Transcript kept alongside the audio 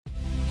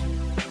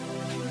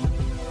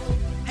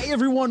Hey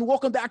everyone,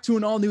 welcome back to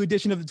an all-new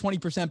edition of the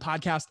 20%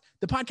 Podcast,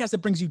 the podcast that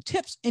brings you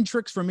tips and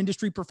tricks from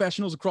industry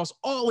professionals across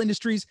all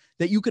industries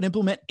that you can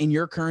implement in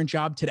your current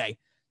job today.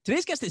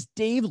 Today's guest is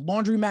Dave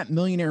Laundromat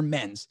Millionaire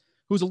Menz,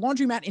 who is a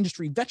laundromat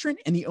industry veteran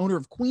and the owner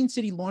of Queen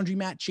City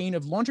Laundromat chain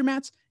of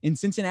laundromats in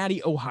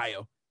Cincinnati,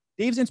 Ohio.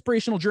 Dave's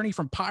inspirational journey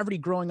from poverty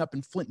growing up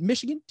in Flint,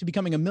 Michigan to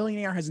becoming a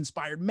millionaire has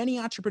inspired many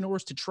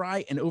entrepreneurs to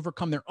try and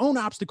overcome their own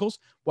obstacles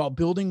while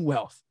building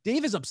wealth.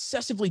 Dave is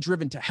obsessively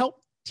driven to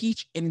help,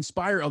 teach, and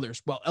inspire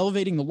others while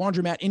elevating the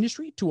laundromat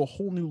industry to a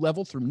whole new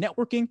level through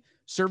networking,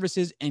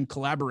 services, and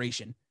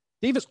collaboration.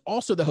 Dave is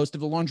also the host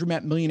of the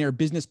Laundromat Millionaire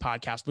Business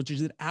Podcast, which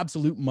is an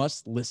absolute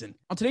must listen.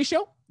 On today's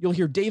show, you'll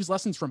hear Dave's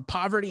lessons from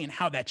poverty and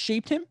how that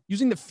shaped him,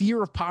 using the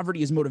fear of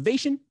poverty as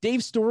motivation,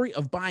 Dave's story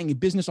of buying a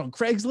business on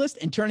Craigslist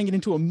and turning it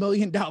into $1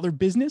 million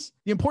business,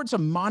 the importance of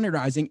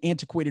modernizing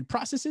antiquated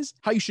processes,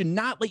 how you should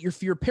not let your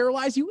fear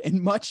paralyze you,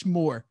 and much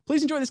more.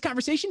 Please enjoy this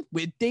conversation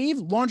with Dave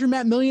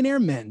Laundromat Millionaire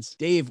Menz.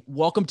 Dave,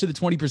 welcome to the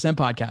 20%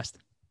 Podcast.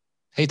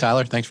 Hey,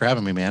 Tyler. Thanks for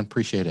having me, man.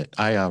 Appreciate it.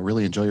 I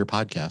really enjoy your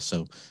podcast,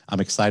 so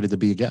I'm excited to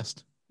be a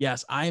guest.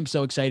 Yes, I am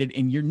so excited.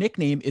 And your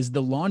nickname is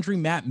the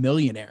Laundromat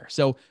Millionaire.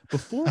 So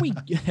before we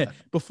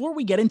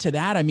get into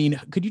that, I mean,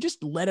 could you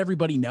just let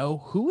everybody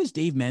know who is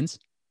Dave Menz?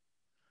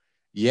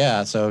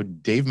 Yeah, so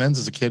Dave Menz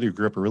is a kid who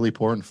grew up really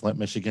poor in Flint,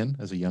 Michigan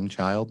as a young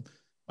child.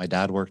 My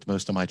dad worked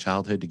most of my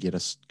childhood to get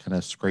us kind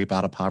of scrape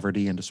out of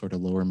poverty into sort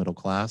of lower middle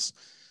class.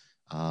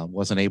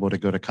 Wasn't able to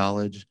go to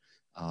college.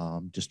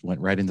 Just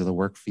went right into the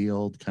work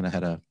field, kind of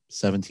had a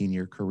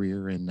 17-year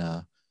career in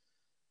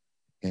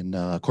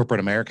corporate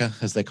America,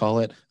 as they call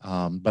it.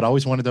 But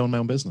always wanted to own my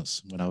own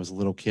business. When I was a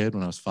little kid,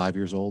 when I was 5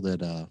 years old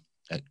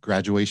at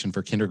graduation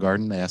for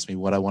kindergarten, they asked me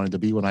what I wanted to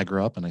be when I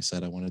grew up. And I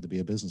said, I wanted to be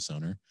a business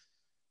owner.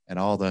 And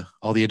all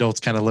the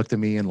adults kind of looked at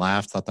me and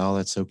laughed, thought, oh,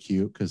 that's so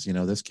cute. Cause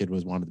this kid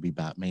wanted to be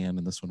Batman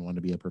and this one wanted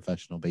to be a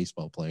professional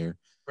baseball player.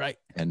 Right.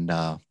 And,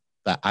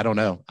 but I don't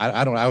know.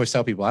 I always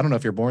tell people, I don't know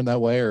if you're born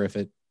that way or if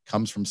it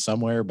comes from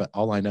somewhere, but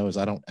all I know is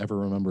I don't ever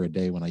remember a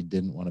day when I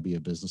didn't want to be a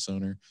business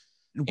owner.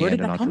 Where did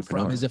that come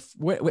from? As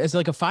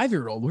like a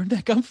 5-year-old, where did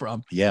that come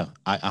from? Yeah,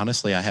 I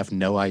honestly have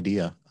no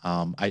idea.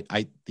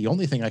 The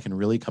only thing I can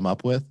really come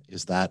up with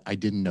is that I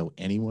didn't know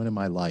anyone in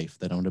my life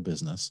that owned a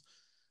business.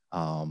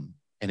 And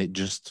it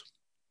just,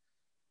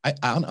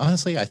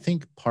 honestly, I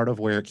think part of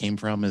where it came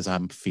from is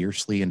I'm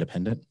fiercely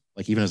independent.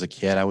 Like even as a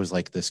kid, I was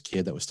like this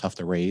kid that was tough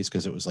to raise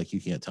because it was like, you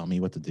can't tell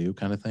me what to do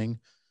kind of thing.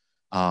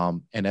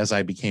 And as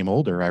I became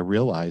older, I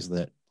realized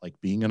that like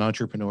being an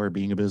entrepreneur,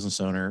 being a business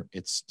owner,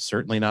 it's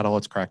certainly not all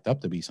it's cracked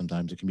up to be.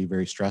 Sometimes it can be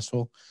very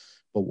stressful,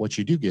 but what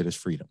you do get is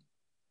freedom.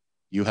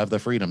 You have the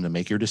freedom to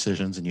make your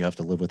decisions and you have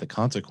to live with the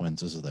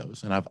consequences of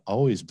those. And I've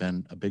always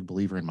been a big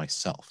believer in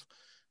myself.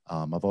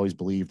 I've always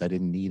believed I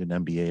didn't need an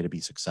MBA to be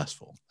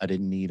successful. I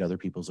didn't need other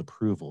people's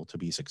approval to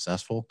be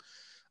successful.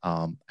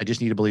 I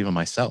just need to believe in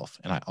myself.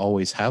 And I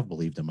always have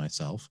believed in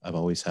myself. I've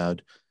always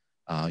had,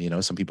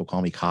 some people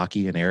call me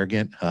cocky and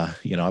arrogant.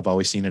 I've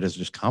always seen it as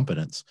just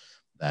competence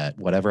that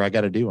whatever I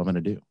got to do, I'm going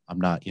to do. I'm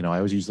not, I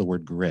always use the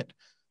word grit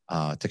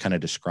to kind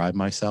of describe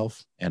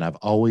myself. And I've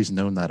always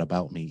known that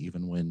about me,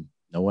 even when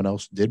no one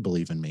else did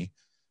believe in me.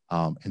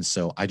 And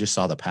so I just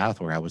saw the path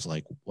where I was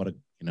like, the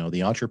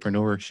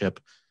entrepreneurship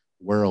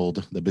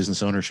world, the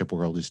business ownership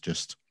world is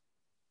just,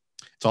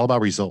 it's all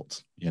about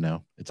results.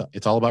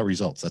 It's all about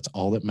results. That's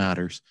all that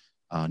matters.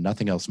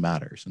 Nothing else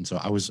matters. And so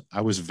I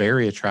was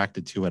very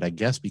attracted to it, I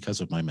guess, because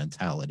of my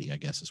mentality, I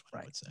guess is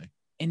what I would say.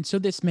 And so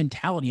this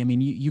mentality, I mean,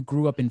 you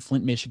grew up in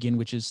Flint, Michigan,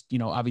 which is,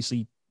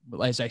 obviously,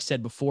 as I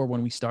said before,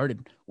 when we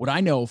started, what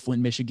I know of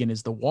Flint, Michigan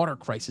is the water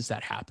crisis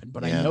that happened,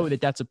 but I know that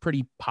that's a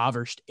pretty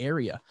impoverished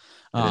area.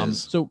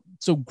 So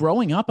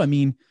growing up, I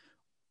mean,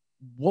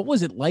 what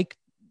was it like?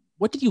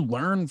 What did you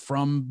learn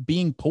from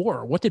being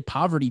poor? What did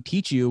poverty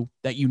teach you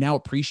that you now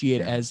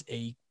appreciate as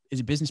a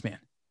businessman?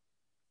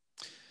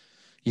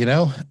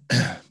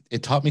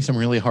 It taught me some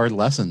really hard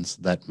lessons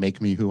that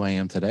make me who I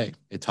am today.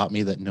 It taught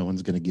me that no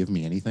one's going to give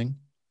me anything.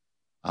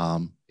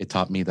 It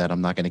taught me that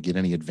I'm not going to get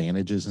any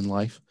advantages in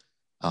life.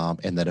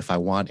 And that if I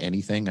want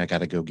anything, I got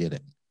to go get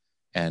it.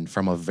 And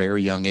from a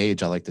very young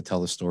age, I like to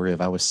tell the story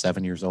of I was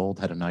 7 years old,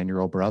 had a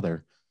 9-year-old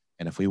brother.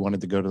 And if we wanted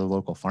to go to the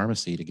local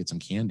pharmacy to get some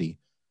candy,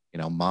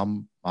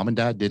 mom and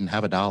dad didn't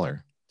have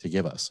 $1 to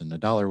give us. And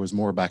 $1 was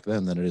more back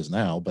then than it is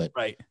now, but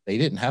we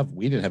didn't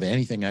have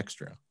anything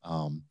extra.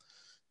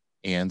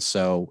 And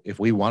so if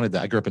we wanted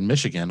that, I grew up in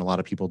Michigan. A lot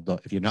of people don't,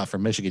 if you're not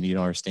from Michigan, you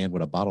don't understand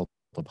what a bottle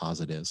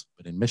deposit is.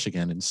 But in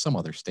Michigan and some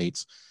other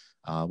states,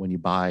 when you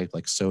buy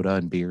like soda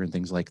and beer and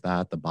things like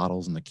that, the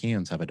bottles and the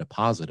cans have a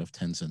deposit of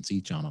 10 cents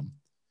each on them.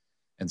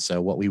 And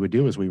so what we would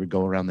do is we would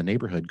go around the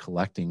neighborhood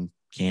collecting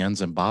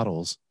cans and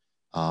bottles,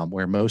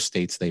 where most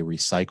states, they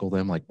recycle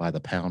them like by the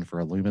pound for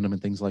aluminum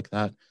and things like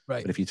that.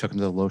 Right. But if you took them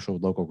to the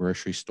local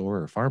grocery store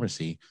or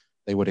pharmacy,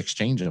 they would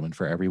exchange them. And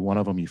for every one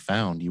of them you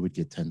found, you would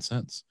get 10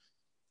 cents.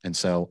 And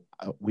so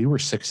we were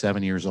 6,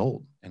 7 years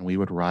old and we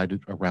would ride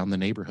around the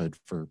neighborhood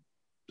for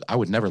I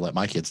would never let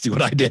my kids do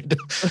what I did.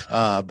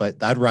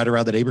 But I'd ride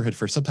around the neighborhood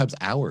for sometimes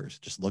hours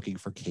just looking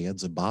for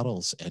cans and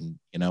bottles. And,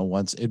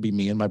 once it'd be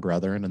me and my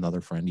brother and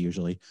another friend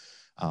usually.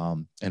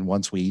 And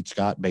once we each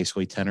got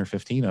basically 10 or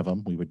 15 of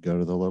them, we would go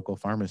to the local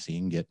pharmacy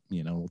and get,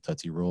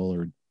 Tootsie Roll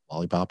or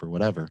Lollipop or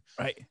whatever.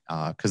 Right.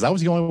 Because that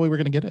was the only way we were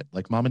going to get it.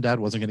 Like mom and dad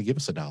wasn't going to give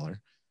us $1.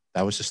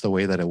 That was just the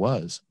way that it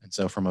was. And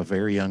so from a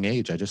very young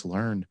age, I just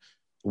learned,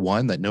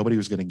 one, that nobody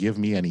was going to give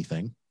me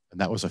anything. And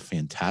that was a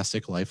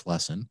fantastic life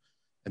lesson.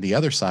 And the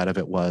other side of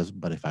it was,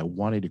 but if I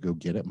wanted to go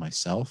get it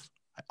myself,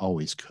 I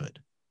always could.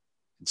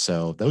 And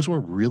so those were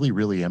really,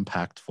 really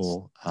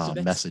impactful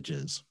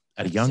messages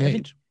at a young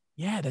age.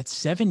 Yeah, that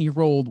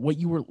 7-year-old, what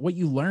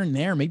you learned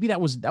there, maybe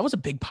that was a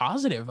big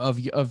positive of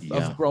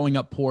growing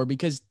up poor,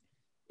 because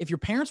if your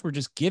parents were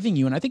just giving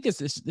you, and I think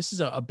this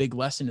is a big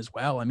lesson as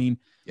well. I mean,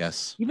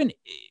 yes, even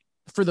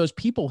for those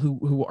people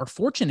who are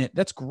fortunate,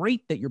 that's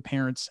great that your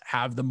parents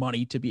have the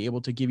money to be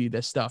able to give you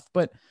this stuff.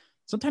 But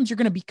sometimes you're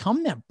going to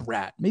become that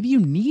brat. Maybe you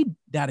need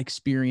that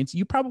experience.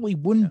 You probably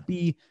wouldn't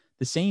be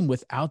the same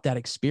without that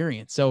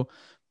experience. So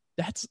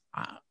that's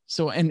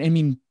and I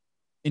mean,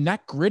 in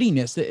that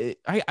grittiness,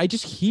 I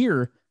just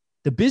hear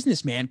the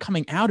businessman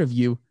coming out of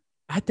you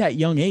at that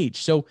young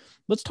age. So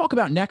let's talk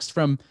about next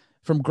from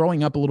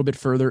growing up a little bit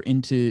further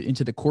into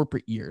the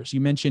corporate years.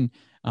 You mentioned,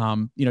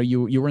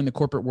 you were in the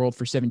corporate world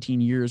for 17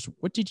 years.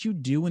 What did you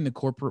do in the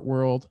corporate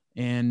world?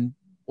 And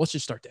let's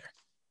just start there.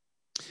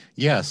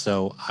 Yeah.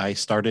 So I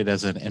started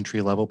as an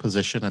entry-level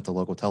position at the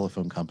local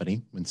telephone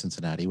company in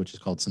Cincinnati, which is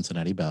called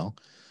Cincinnati Bell.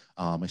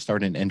 I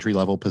started an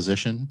entry-level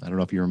position. I don't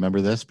know if you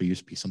remember this, but it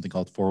used to be something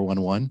called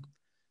 411.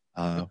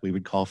 We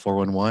would call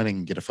 411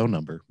 and get a phone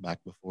number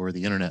back before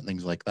the internet and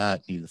things like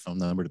that. Needed a phone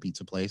number to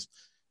pizza place.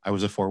 I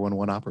was a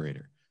 411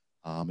 operator.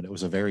 And it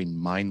was a very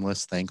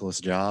mindless, thankless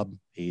job,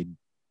 paid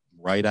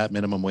right at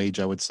minimum wage,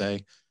 I would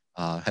say.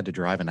 Had to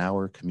drive an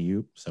hour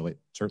commute, so it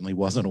certainly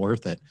wasn't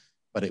worth it,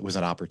 but it was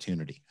an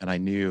opportunity. And I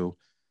knew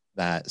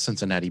that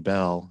Cincinnati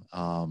Bell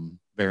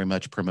very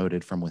much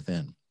promoted from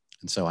within.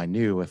 And so I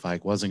knew if I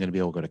wasn't going to be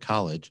able to go to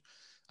college,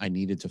 I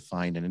needed to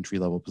find an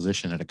entry-level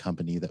position at a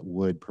company that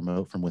would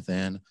promote from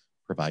within,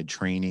 provide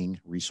training,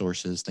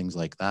 resources, things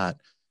like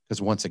that.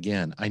 Because once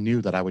again, I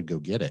knew that I would go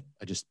get it.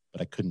 But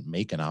I couldn't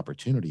make an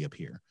opportunity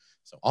appear.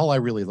 So all I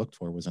really looked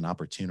for was an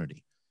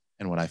opportunity.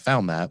 And when I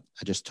found that,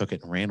 I just took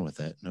it and ran with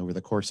it. And over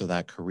the course of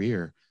that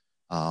career,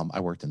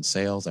 I worked in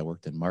sales, I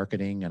worked in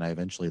marketing, and I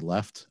eventually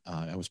left.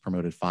 I was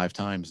promoted 5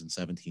 times in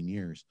 17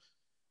 years.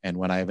 And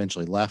when I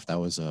eventually left, I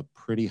was a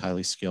pretty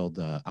highly skilled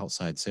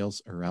outside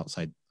sales or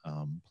outside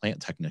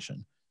plant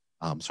technician.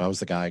 So I was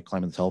the guy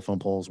climbing the telephone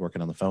poles,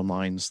 working on the phone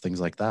lines,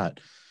 things like that.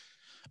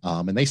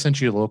 And they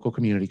sent you to a local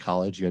community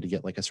college. You had to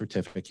get like a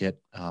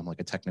certificate, like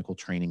a technical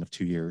training of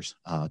 2 years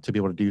to be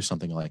able to do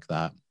something like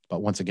that.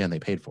 But once again, they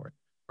paid for it.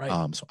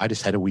 Right. So I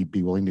just had to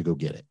be willing to go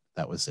get it.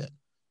 That was it.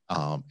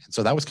 And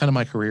so that was kind of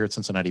my career at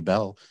Cincinnati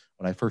Bell.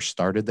 When I first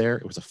started there,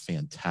 it was a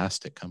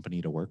fantastic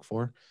company to work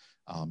for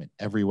in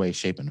every way,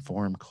 shape, and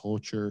form,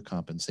 culture,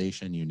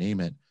 compensation, you name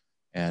it.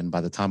 And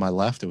by the time I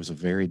left, it was a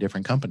very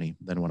different company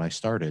than when I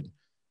started.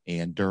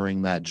 And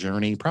during that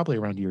journey, probably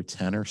around year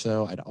 10 or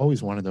so, I'd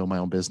always wanted to own my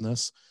own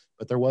business.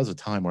 But there was a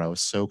time where I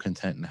was so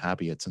content and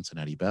happy at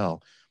Cincinnati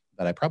Bell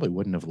that I probably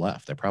wouldn't have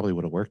left. I probably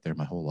would have worked there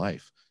my whole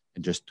life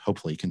and just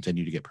hopefully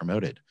continue to get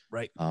promoted.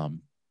 Right. And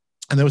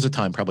there was a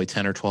time probably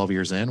 10 or 12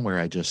 years in where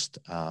I just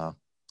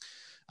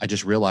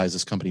realized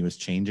this company was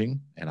changing,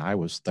 and I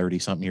was 30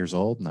 something years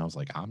old. And I was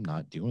like, I'm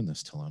not doing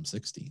this till I'm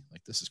 60.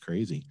 Like, this is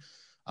crazy.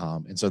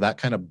 And so that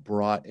kind of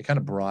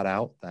brought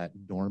out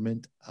that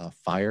dormant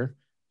fire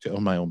to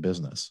own my own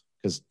business,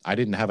 because I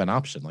didn't have an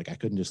option. Like, I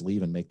couldn't just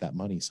leave and make that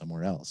money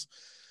somewhere else.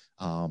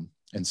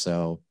 And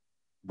so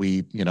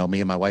me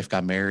and my wife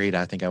got married.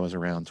 I think I was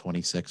around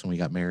 26 when we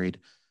got married.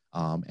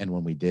 And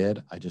when we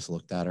did, I just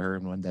looked at her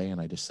one day and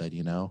I just said,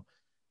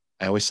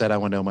 I always said I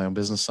want to own my own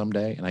business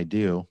someday, and I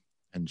do.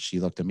 And she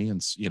looked at me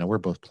and, we're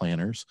both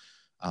planners,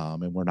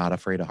 and we're not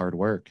afraid of hard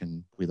work.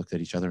 And we looked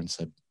at each other and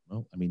said,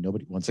 well, I mean,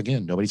 nobody's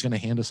going to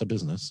hand us a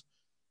business.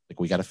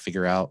 Like, we got to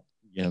figure out,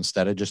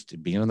 instead of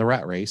just being in the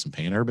rat race and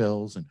paying our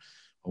bills, and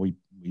we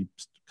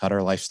cut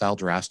our lifestyle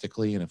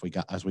drastically. And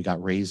as we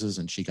got raises,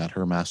 and she got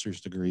her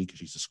master's degree because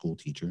she's a school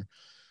teacher,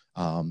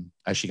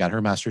 as she got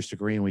her master's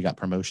degree and we got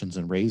promotions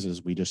and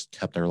raises, we just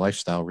kept our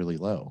lifestyle really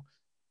low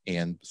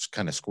and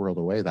kind of squirreled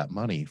away that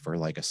money for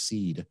like a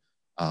seed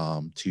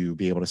to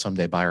be able to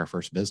someday buy our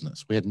first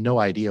business. We had no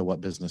idea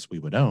what business we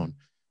would own.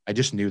 I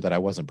just knew that I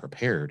wasn't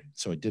prepared,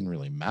 so it didn't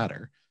really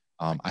matter.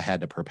 I had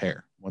to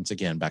prepare. Once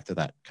again, back to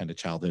that kind of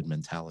childhood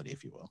mentality,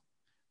 if you will.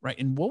 Right.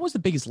 And what was the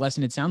biggest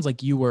lesson? It sounds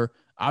like you were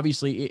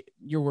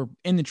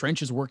in the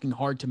trenches working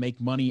hard to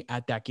make money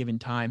at that given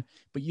time,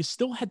 but you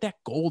still had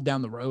that goal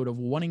down the road of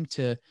wanting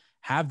to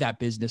have that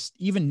business,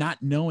 even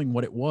not knowing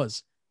what it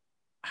was.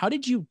 How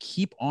did you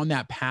keep on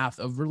that path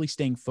of really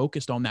staying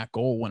focused on that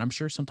goal when I'm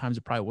sure sometimes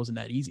it probably wasn't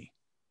that easy?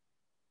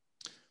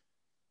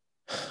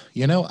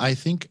 I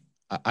think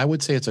I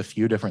would say it's a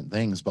few different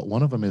things, but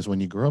one of them is when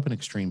you grow up in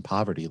extreme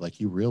poverty, like,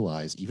 you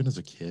realize even as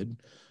a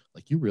kid,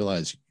 like you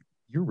realize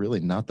you're really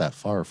not that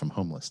far from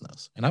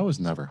homelessness. And I was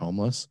never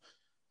homeless.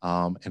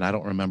 And I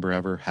don't remember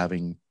ever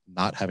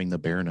not having the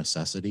bare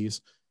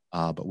necessities,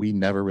 but we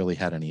never really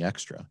had any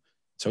extra.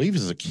 So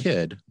even as a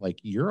kid, like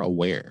you're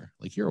aware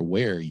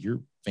your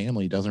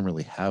family doesn't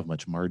really have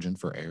much margin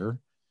for error.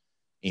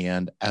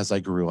 And as I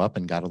grew up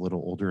and got a little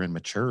older and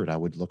matured, I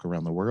would look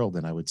around the world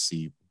and I would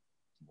see,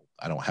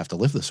 I don't have to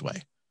live this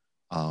way.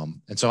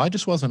 And so I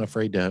just wasn't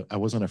afraid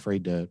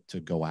to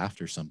go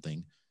after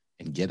something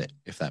and get it,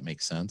 if that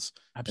makes sense.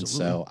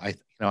 Absolutely. And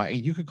so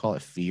you could call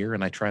it fear,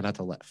 and I try not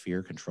to let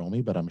fear control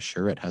me, but I'm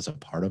sure it has a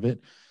part of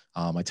it.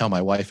 I tell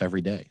my wife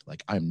every day,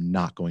 like, I'm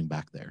not going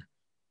back there.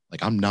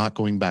 Like, I'm not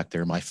going back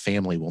there. My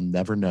family will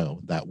never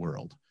know that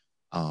world,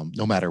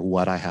 no matter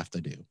what I have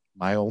to do.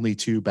 My only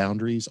two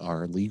boundaries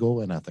are legal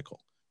and ethical.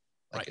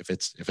 Like, Right.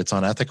 if it's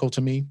unethical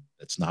to me,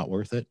 it's not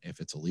worth it. If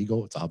it's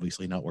illegal, it's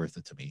obviously not worth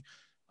it to me.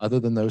 Other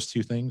than those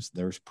two things,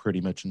 there's pretty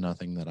much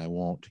nothing that I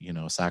won't,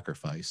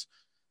 sacrifice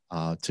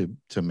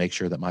to make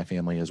sure that my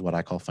family is what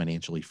I call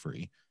financially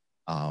free.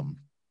 And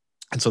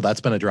so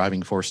that's been a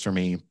driving force for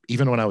me,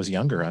 even when I was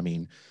younger. I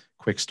mean,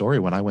 quick story,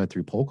 when I went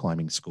through pole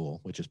climbing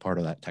school, which is part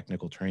of that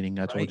technical training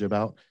I told you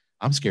about,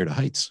 I'm scared of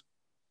heights.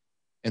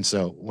 And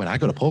so when I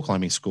go to pole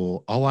climbing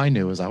school, all I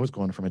knew is I was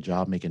going from a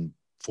job making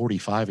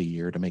 45 a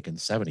year to making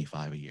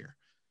 75 a year.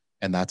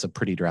 And that's a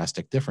pretty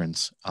drastic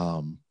difference.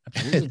 And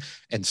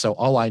so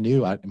all I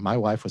knew, my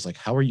wife was like,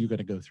 how are you going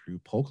to go through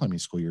pole climbing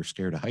school? You're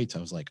scared of heights. I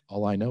was like,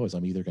 all I know is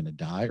I'm either going to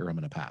die or I'm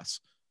going to pass.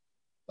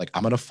 Like,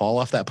 I'm going to fall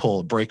off that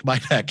pole, break my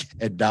neck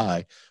and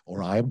die,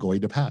 or I am going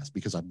to pass,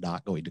 because I'm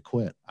not going to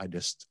quit. I'm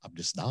just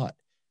not.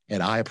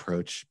 And I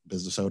approach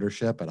business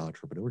ownership and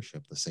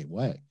entrepreneurship the same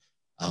way.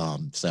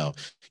 So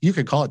you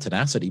could call it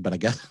tenacity, but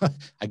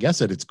I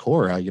guess at its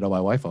core,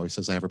 my wife always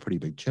says I have a pretty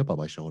big chip on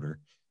my shoulder.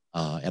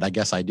 And I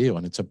guess I do.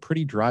 And it's a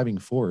pretty driving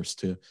force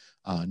to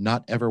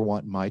not ever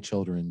want my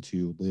children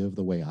to live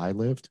the way I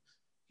lived,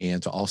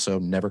 and to also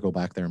never go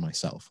back there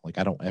myself. Like,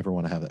 I don't ever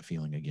want to have that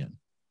feeling again.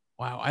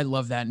 Wow, I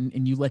love that.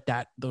 And you let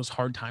those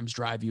hard times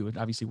drive you. And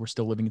obviously, we're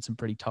still living in some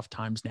pretty tough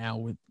times now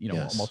with,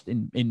 Yes. almost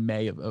in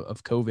May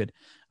of COVID,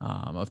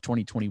 of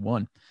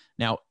 2021.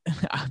 Now,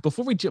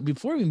 before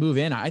we move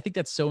in, I think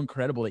that's so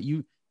incredible that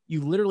you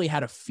literally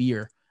had a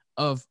fear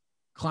of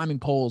climbing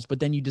poles, but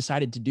then you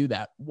decided to do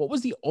that. What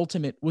was the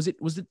ultimate? Was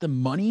it the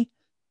money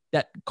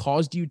that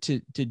caused you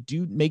to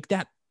make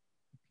that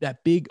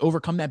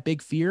overcome that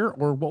big fear,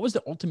 or what was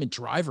the ultimate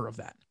driver of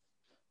that?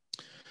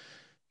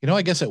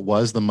 I guess it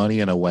was the money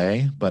in a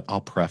way, but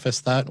I'll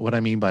preface that. What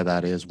I mean by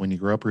that is, when you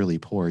grow up really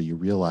poor, you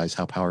realize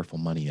how powerful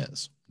money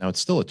is. Now, it's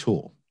still a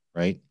tool,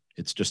 right?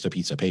 It's just a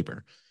piece of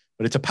paper,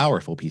 but it's a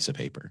powerful piece of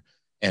paper.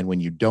 And when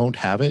you don't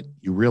have it,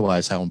 you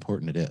realize how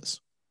important it is.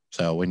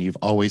 So when you've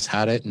always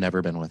had it,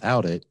 never been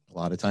without it, a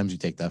lot of times you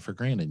take that for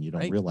granted and you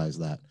don't realize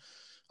that.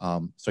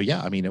 So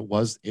yeah, I mean,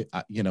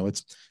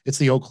 it's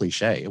the old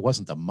cliche. It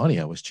wasn't the money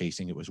I was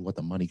chasing. It was what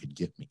the money could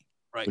get me,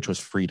 which was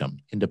freedom,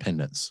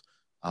 independence,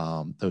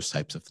 those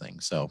types of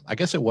things. So I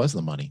guess it was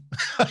the money.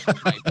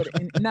 Right. But,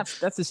 and that's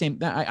the same.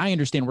 I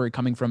understand where you're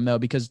coming from, though,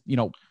 because,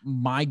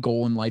 my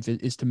goal in life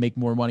is to make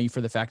more money,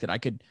 for the fact that I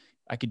could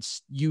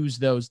use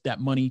that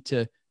money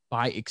to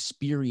buy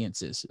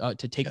experiences,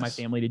 to take my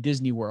family to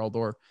Disney World,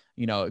 or,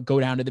 go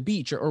down to the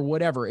beach, or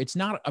whatever. It's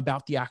not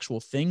about the actual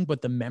thing,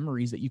 but the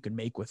memories that you can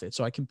make with it.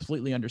 So I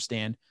completely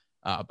understand.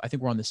 I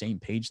think we're on the same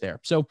page there.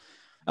 So,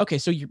 okay.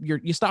 So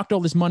you stocked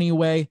all this money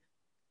away.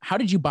 How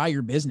did you buy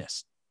your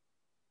business?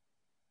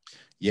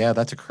 Yeah,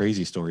 that's a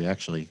crazy story,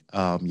 actually.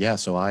 So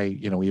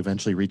we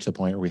eventually reached a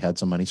point where we had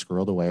some money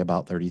squirreled away,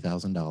 about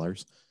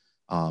 $30,000.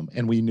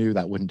 And we knew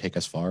that wouldn't take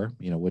us far.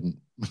 We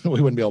wouldn't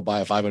be able to buy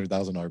a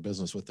 $500,000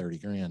 business with 30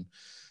 grand.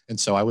 And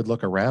so I would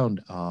look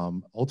around.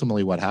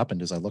 Ultimately, what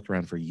happened is I looked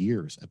around for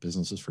years at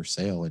businesses for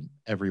sale in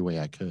every way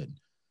I could.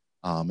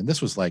 And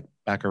this was like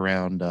back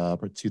around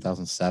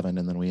 2007.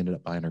 And then we ended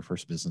up buying our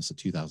first business in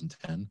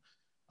 2010.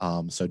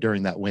 So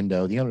during that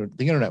window, the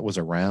internet was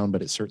around,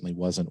 but it certainly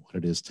wasn't what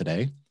it is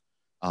today.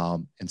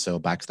 And so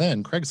back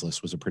then,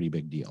 Craigslist was a pretty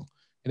big deal,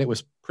 and it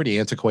was pretty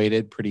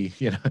antiquated,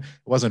 it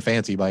wasn't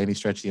fancy by any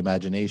stretch of the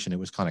imagination. It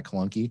was kind of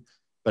clunky,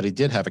 but it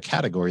did have a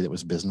category that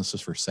was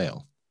businesses for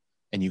sale,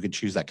 and you could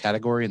choose that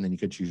category, and then you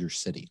could choose your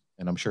city.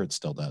 And I'm sure it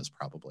still does,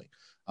 probably.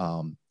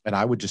 And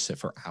I would just sit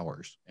for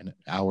hours and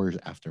hours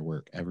after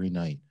work every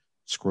night,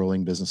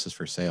 scrolling businesses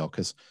for sale.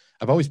 'Cause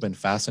I've always been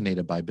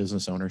fascinated by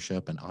business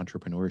ownership and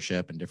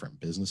entrepreneurship and different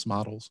business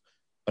models,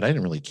 but I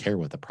didn't really care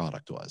what the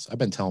product was. I've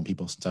been telling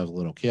people since I was a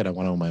little kid, I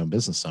want to own my own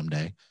business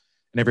someday.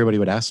 And everybody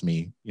would ask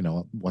me,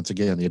 once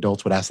again, the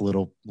adults would ask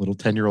little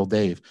 10-year-old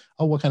Dave,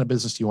 oh, what kind of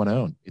business do you want to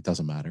own? It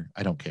doesn't matter.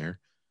 I don't care.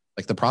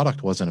 Like, the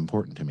product wasn't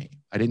important to me.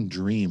 I didn't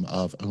dream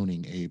of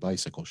owning a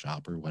bicycle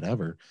shop or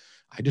whatever.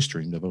 I just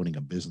dreamed of owning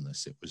a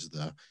business.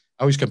 I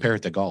always compare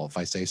it to golf.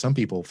 I say some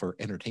people, for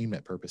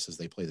entertainment purposes,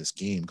 they play this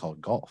game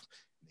called golf.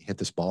 They hit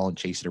this ball and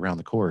chase it around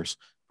the course.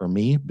 For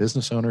me,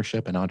 business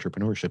ownership and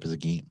entrepreneurship is a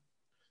game.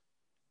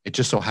 It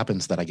just so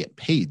happens that I get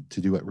paid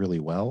to do it really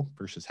well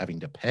versus having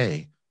to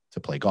pay to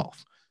play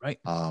golf. Right.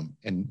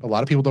 And a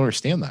lot of people don't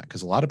understand that,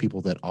 because a lot of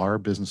people that are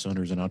business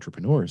owners and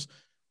entrepreneurs,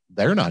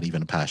 they're not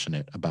even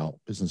passionate about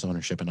business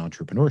ownership and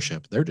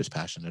entrepreneurship. They're just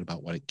passionate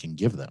about what it can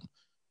give them,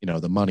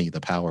 the money,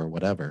 the power,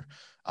 whatever.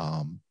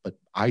 But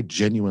I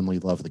genuinely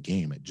love the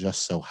game. It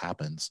just so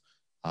happens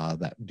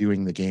that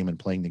doing the game and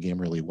playing the game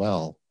really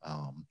well,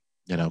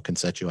 can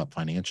set you up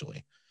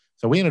financially.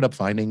 So we ended up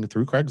finding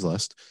through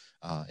Craigslist,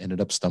 ended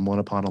up stumbling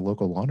upon a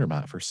local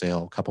laundromat for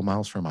sale a couple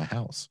miles from my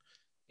house.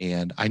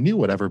 And I knew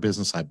whatever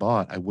business I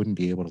bought, I wouldn't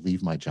be able to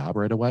leave my job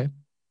right away.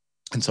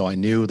 And so I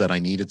knew that I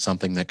needed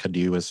something that could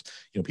do, as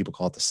people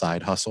call it, the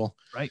side hustle.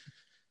 Right.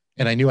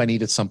 And I knew I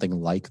needed something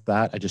like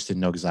that. I just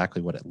didn't know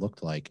exactly what it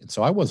looked like. And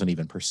so I wasn't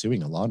even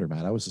pursuing a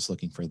laundromat. I was just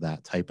looking for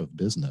that type of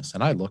business.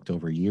 And I looked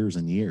over years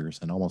and years,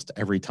 and almost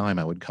every time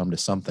I would come to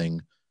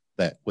something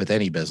that, with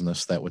any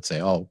business, that would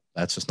say, oh,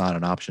 that's just not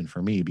an option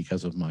for me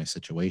because of my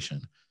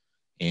situation.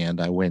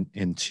 And I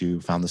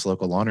found this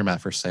local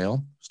laundromat for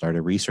sale,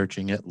 started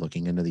researching it,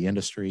 looking into the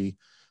industry.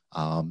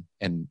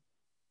 And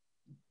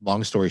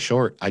long story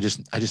short, I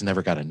just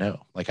never got a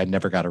no. Like, I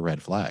never got a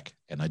red flag,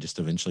 and I just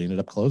eventually ended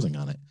up closing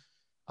on it.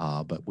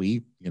 But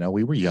we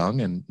were young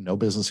and no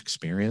business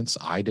experience.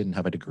 I didn't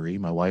have a degree.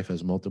 My wife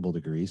has multiple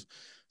degrees.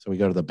 So we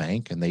go to the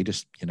bank, and they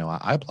just,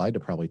 I applied to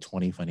probably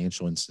 20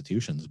 financial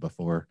institutions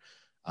before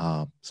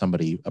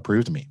somebody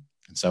approved me.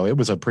 And so it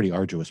was a pretty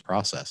arduous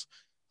process.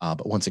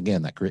 But once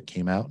again, that grit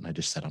came out, and I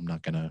just said, I'm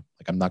not going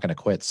to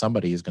quit.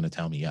 Somebody is going to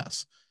tell me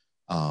yes.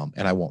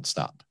 And I won't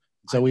stop.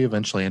 So we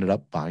eventually ended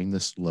up buying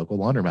this local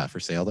laundromat for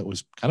sale that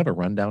was kind of a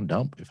rundown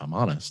dump, if I'm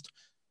honest.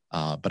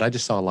 But I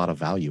just saw a lot of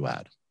value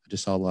add. I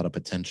just saw a lot of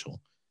potential.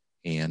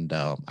 And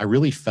I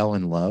really fell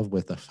in love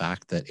with the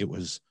fact that it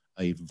was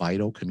a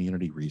vital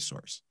community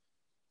resource.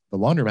 The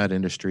laundromat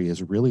industry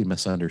is really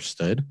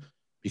misunderstood,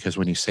 because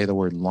when you say the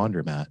word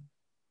laundromat,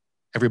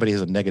 everybody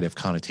has a negative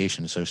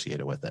connotation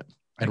associated with it.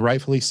 And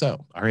rightfully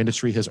so. Our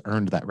industry has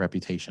earned that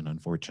reputation,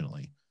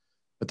 unfortunately.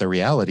 But the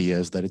reality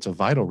is that it's a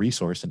vital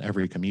resource in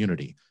every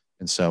community.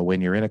 And so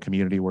when you're in a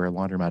community where a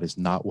laundromat is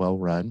not well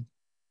run,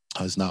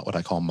 is not what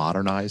I call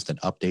modernized and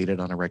updated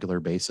on a regular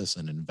basis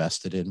and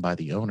invested in by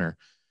the owner,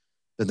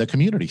 then the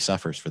community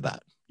suffers for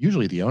that.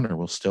 Usually the owner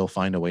will still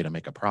find a way to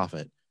make a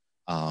profit,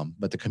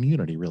 but the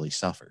community really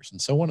suffers.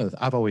 And so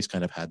I've always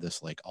kind of had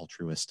this like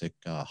altruistic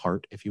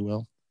heart, if you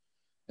will.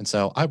 And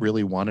so I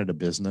really wanted a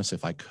business,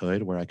 if I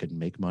could, where I could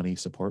make money,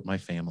 support my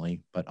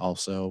family, but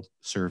also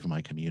serve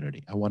my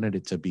community. I wanted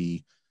it to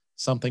be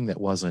something that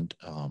wasn't,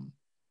 I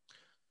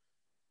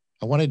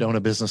wanted to own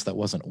a business that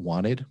wasn't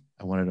wanted.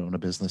 I wanted to own a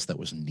business that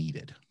was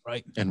needed.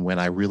 Right. And when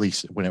it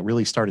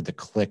really started to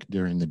click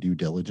during the due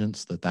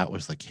diligence that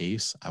was the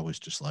case, I was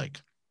just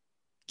like,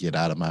 get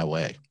out of my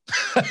way.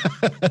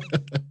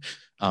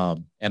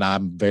 And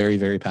I'm very,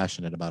 very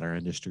passionate about our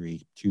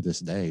industry to this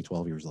day,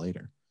 12 years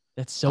later.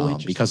 That's so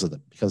interesting. Because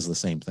of the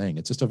same thing.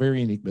 It's just a very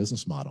unique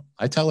business model.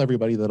 I tell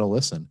everybody that'll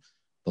listen,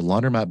 the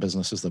laundromat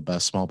business is the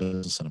best small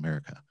business in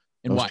America.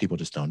 And most people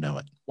just don't know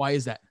it. Why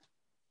is that?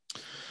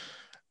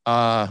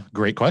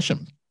 Great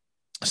question.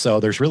 So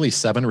there's really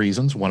 7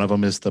 reasons. One of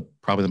them is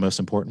probably the most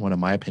important one, in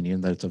my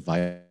opinion, that it's a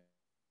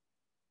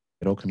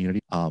vital community.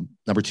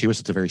 Number 2 is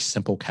it's a very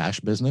simple cash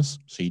business.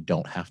 So you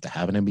don't have to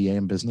have an MBA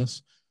in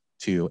business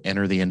to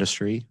enter the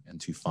industry and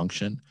to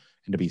function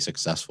and to be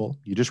successful.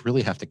 You just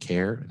really have to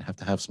care and have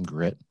to have some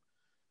grit.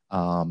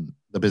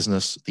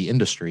 The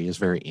industry is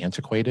very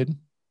antiquated,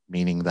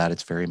 meaning that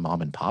it's very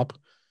mom and pop,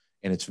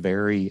 and it's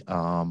very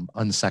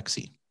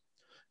unsexy.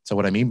 So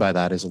what I mean by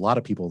that is a lot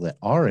of people that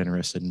are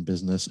interested in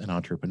business and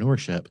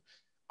entrepreneurship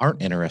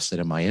aren't interested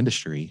in my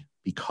industry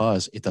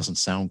because it doesn't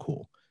sound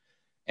cool.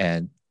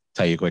 And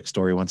tell you a quick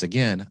story once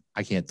again,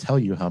 I can't tell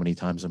you how many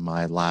times in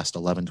my last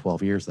 11,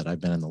 12 years that I've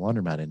been in the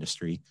laundromat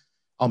industry,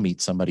 I'll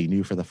meet somebody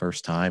new for the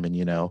first time.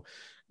 And,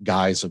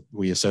 guys,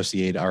 we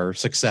associate our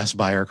success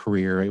by our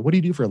career. What do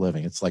you do for a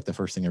living? It's like the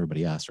first thing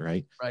everybody asks,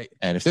 right? Right.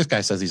 And if this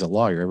guy says he's a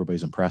lawyer,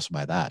 everybody's impressed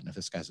by that. And if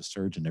this guy's a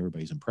surgeon,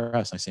 everybody's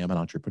impressed. I say I'm an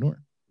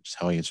entrepreneur, which is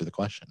how I answer the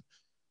question.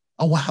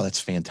 Oh, wow, that's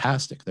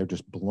fantastic. They're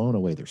just blown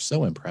away. They're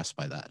so impressed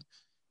by that.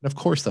 And of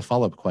course, the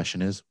follow-up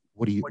question is,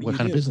 what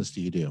kind of business do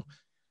you do?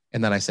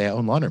 And then I say, I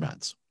own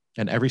laundromats.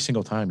 And every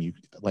single time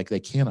they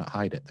cannot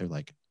hide it. They're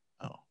like,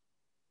 oh.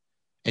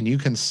 And you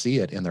can see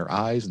it in their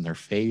eyes and their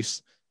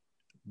face.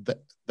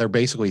 They're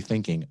basically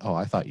thinking, oh,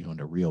 I thought you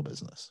owned a real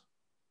business.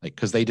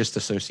 Because they just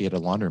associate a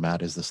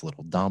laundromat as this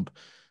little dump.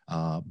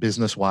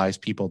 Business-wise,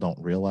 people don't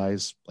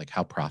realize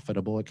how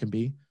profitable it can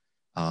be.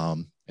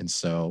 And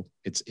so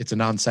it's a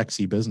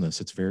non-sexy business.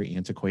 It's very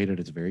antiquated.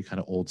 It's very kind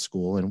of old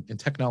school, and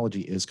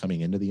technology is coming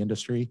into the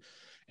industry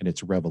and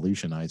it's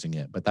revolutionizing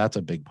it, but that's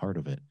a big part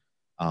of it.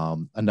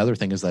 Another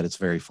thing is that it's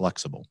very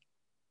flexible.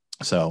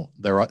 So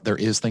there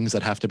is things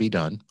that have to be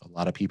done. A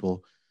lot of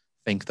people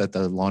think that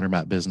the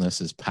laundromat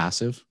business is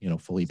passive,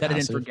 fully Set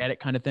passive. Set it and forget it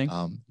kind of thing.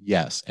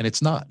 Yes. And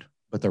it's not,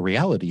 but the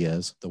reality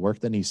is the work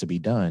that needs to be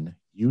done,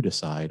 you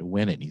decide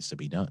when it needs to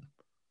be done.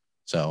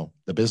 So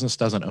the business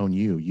doesn't own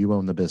you. You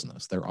own the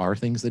business. There are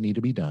things that need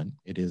to be done.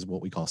 It is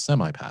what we call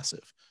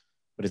semi-passive,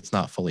 but it's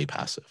not fully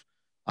passive.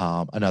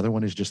 Another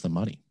one is just the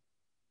money,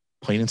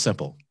 plain and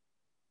simple,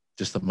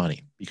 just the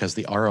money, because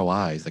the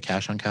ROIs, the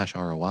cash on cash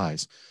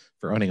ROIs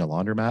for owning a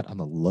laundromat on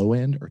the low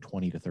end are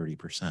 20 to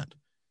 30%.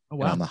 Oh, And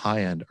wow. on the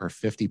high end are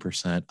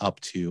 50% up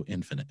to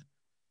infinite,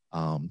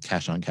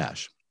 cash on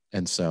cash.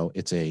 And so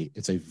it's a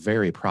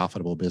very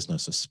profitable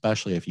business,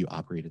 especially if you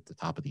operate at the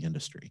top of the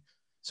industry.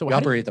 So If you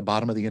operate at the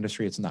bottom of the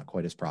industry, it's not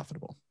quite as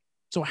profitable.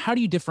 So how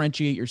do you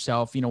differentiate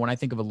yourself? When I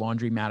think of a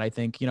laundromat, I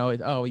think,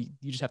 oh, you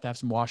just have to have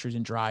some washers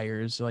and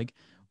dryers. Like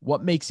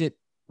what makes it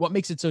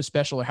so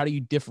special? Or how do you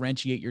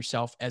differentiate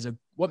yourself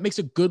what makes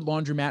a good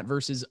laundromat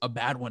versus a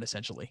bad one,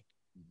 essentially?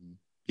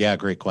 Yeah,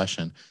 great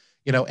question.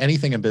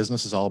 Anything in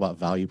business is all about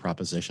value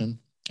proposition,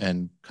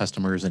 and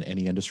customers in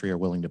any industry are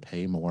willing to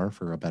pay more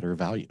for a better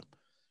value.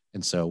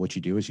 And so what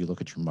you do is you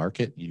look at your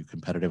market, you do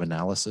competitive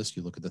analysis,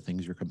 you look at the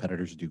things your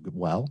competitors do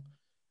well,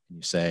 and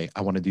you say,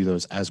 I want to do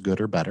those as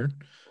good or better.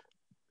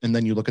 And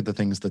then you look at the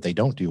things that they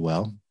don't do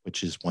well,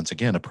 which is once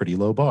again a pretty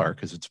low bar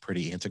because it's a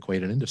pretty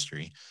antiquated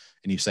industry.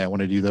 And you say, I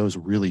want to do those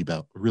really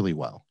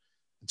well.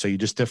 And so you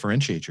just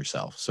differentiate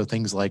yourself. So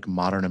things like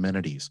modern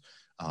amenities,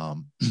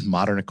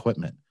 modern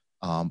equipment.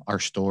 One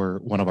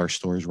of our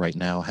stores right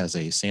now has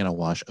a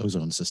SaniWash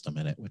ozone system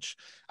in it, which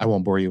I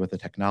won't bore you with the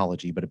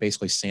technology, but it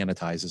basically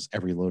sanitizes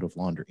every load of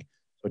laundry.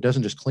 So it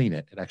doesn't just clean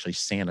it, it actually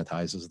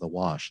sanitizes the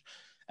wash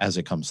as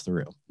it comes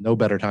through. No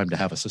better time to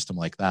have a system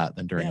like that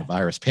than during a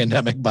virus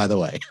pandemic, by the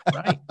way.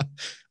 Right.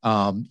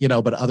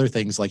 But other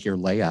things like your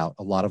layout,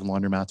 a lot of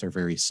laundromats are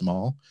very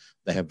small.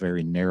 They have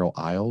very narrow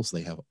aisles.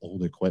 They have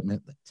old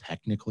equipment that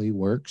technically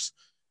works,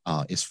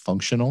 is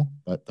functional,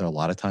 but a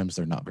lot of times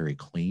they're not very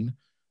clean.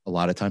 A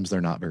lot of times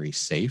they're not very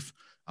safe.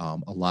 A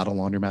lot of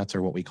laundromats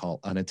are what we call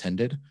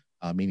unattended,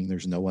 meaning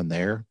there's no one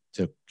there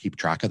to keep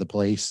track of the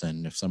place.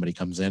 And if somebody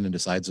comes in and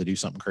decides to do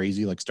something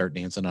crazy, like start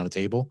dancing on a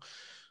table,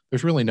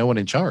 there's really no one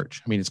in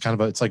charge. I mean,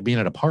 it's like being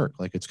at a park,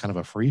 like it's kind of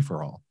a free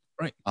for all.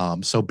 Right.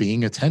 So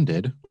being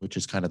attended, which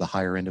is kind of the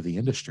higher end of the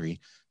industry,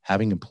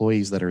 having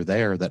employees that are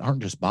there that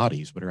aren't just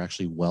bodies, but are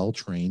actually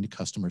well-trained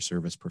customer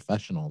service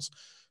professionals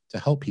to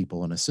help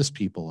people and assist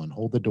people and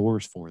hold the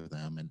doors for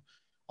them and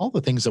all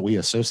the things that we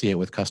associate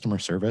with customer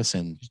service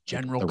and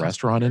the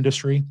restaurant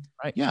industry.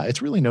 Right. Yeah,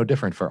 it's really no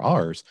different for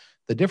ours.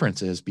 The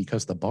difference is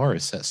because the bar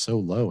is set so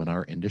low in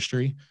our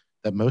industry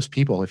that most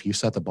people, if you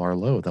set the bar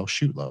low, they'll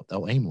shoot low,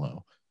 they'll aim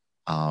low.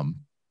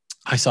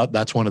 I saw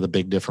that's one of the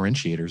big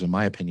differentiators, in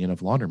my opinion,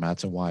 of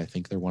laundromats and why I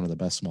think they're one of the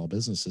best small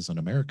businesses in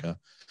America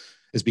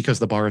is because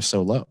the bar is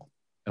so low.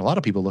 And a lot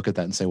of people look at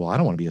that and say, well, I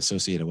don't want to be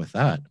associated with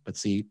that. But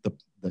see,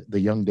 the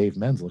young Dave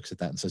Menz looks at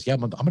that and says, yeah,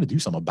 I'm going to do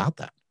something about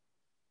that.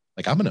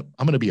 Like I'm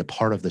going to be a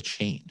part of the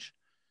change.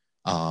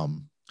 So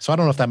I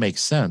don't know if that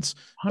makes sense,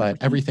 100%. But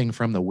everything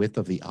from the width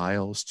of the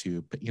aisles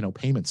to,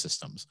 payment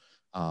systems,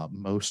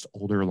 most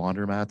older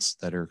laundromats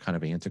that are kind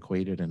of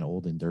antiquated and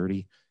old and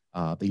dirty,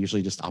 they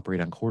usually just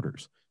operate on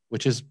quarters,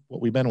 which is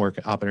what we've been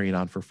operating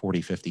on for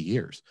 40, 50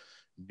 years.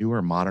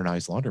 Newer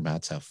modernized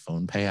laundromats have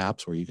phone pay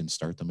apps where you can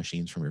start the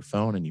machines from your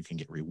phone and you can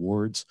get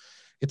rewards.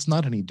 It's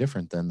not any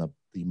different than the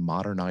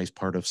modernized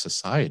part of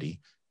society.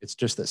 It's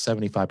just that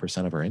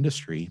 75% of our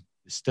industry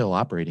is still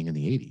operating in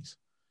the 80s.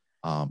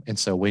 And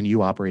so when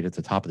you operate at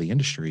the top of the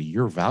industry,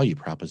 your value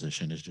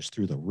proposition is just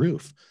through the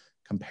roof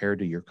compared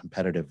to your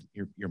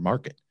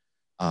market.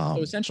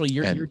 So essentially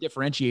your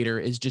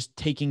differentiator is just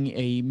taking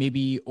a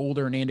maybe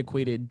older and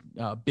antiquated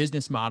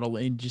business model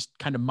and just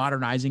kind of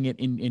modernizing it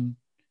in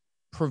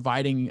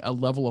providing a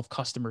level of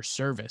customer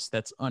service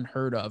that's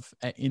unheard of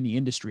in the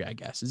industry, I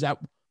guess.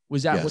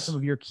 Was that what some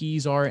of your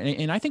keys are?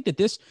 And I think that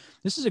this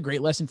is a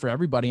great lesson for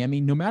everybody. I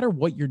mean, no matter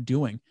what you're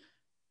doing,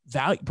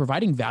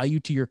 providing value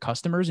to your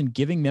customers and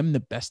giving them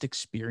the best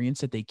experience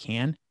that they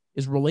can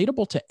is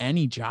relatable to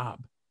any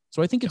job.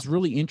 So I think it's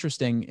really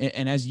interesting.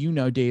 And as you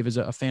know, Dave, as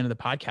a fan of the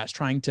podcast,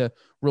 trying to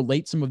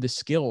relate some of the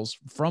skills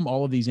from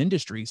all of these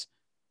industries,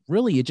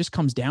 really, it just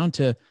comes down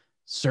to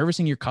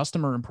servicing your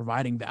customer and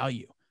providing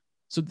value.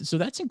 So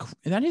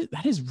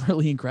that is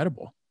really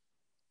incredible.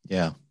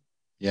 Yeah.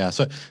 Yeah.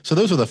 So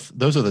those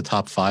are the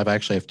top five. I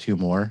actually have two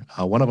more.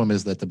 One of them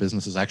is that the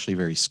business is actually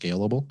very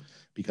scalable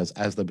because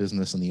as the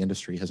business and the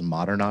industry has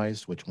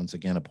modernized, which once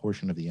again, a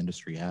portion of the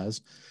industry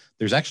has,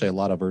 there's actually a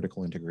lot of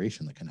vertical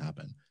integration that can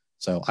happen.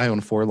 So I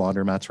own 4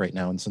 laundromats right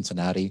now in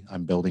Cincinnati.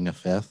 I'm building a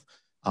 5th,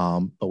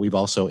 but we've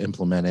also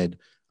implemented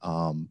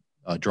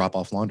a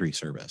drop-off laundry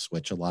service,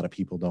 which a lot of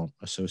people don't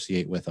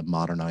associate with a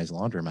modernized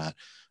laundromat.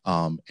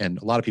 And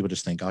a lot of people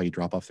just think, oh, you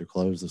drop off their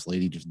clothes. This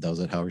lady just does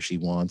it however she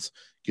wants,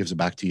 gives it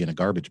back to you in a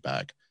garbage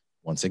bag.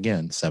 Once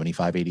again,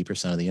 75,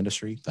 80% of the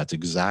industry, that's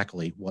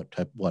exactly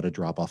what a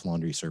drop-off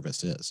laundry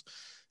service is.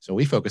 So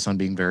we focus on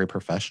being very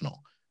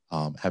professional,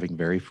 having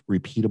very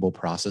repeatable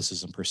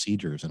processes and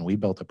procedures. And we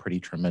built a pretty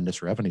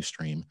tremendous revenue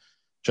stream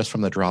just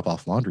from the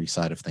drop-off laundry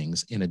side of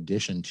things, in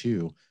addition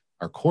to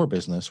our core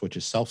business, which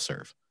is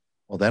self-serve.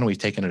 Well, then we've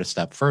taken it a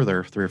step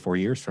further 3 or 4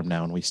 years from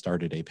now, and we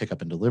started a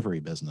pickup and delivery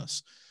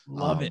business.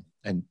 Love it.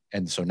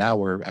 And so now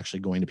we're actually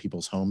going to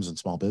people's homes and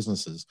small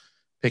businesses,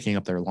 picking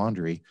up their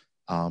laundry.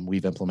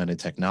 We've implemented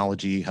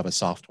technology, have a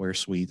software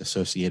suite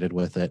associated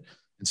with it.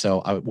 And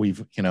so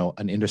we've,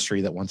 an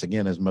industry that once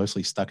again is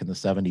mostly stuck in the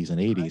 70s and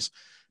 80s.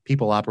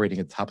 People operating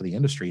at the top of the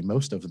industry,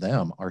 most of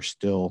them are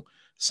still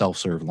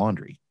self-serve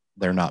laundry.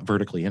 They're not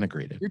vertically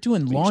integrated. You're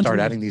doing laundry. You start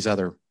adding these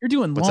other. You're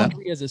doing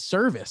laundry as a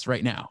service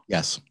right now.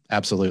 Yes,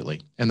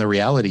 absolutely. And the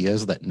reality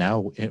is that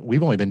now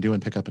we've only been doing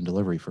pickup and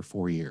delivery for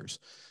 4 years.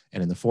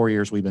 And in the 4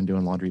 years we've been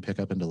doing laundry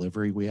pickup and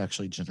delivery, we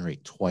actually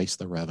generate twice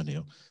the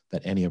revenue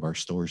that any of our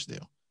stores do.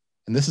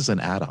 And this is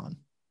an add-on.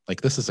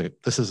 Like this is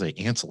a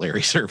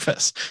ancillary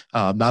service.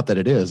 Not that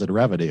it is a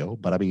revenue,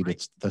 but I mean,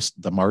 it's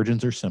the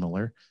margins are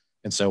similar.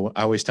 And so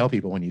I always tell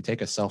people, when you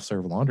take a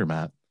self-serve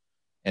laundromat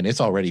and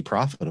it's already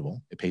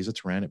profitable, it pays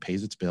its rent, it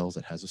pays its bills,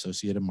 it has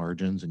associated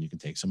margins, and you can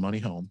take some money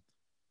home.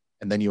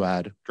 And then you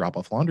add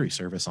drop-off laundry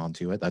service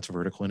onto it. That's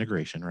vertical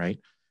integration, right?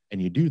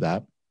 And you do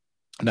that.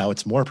 Now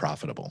it's more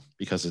profitable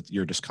because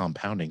you're just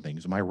compounding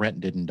things. My rent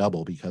didn't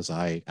double because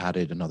I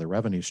added another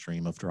revenue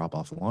stream of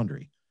drop-off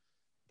laundry.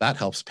 That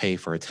helps pay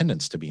for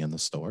attendants to be in the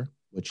store,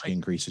 which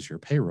increases your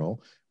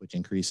payroll, which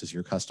increases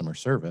your customer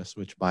service,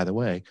 which, by the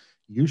way,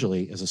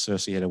 usually is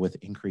associated with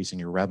increasing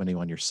your revenue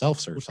on your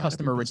self-serve with side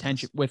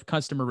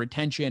customer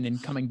retention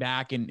and coming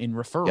back in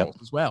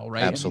referrals as well,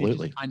 right?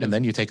 Absolutely. I mean, and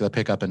then you take the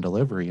pickup and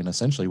delivery, and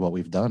essentially what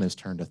we've done is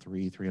turned a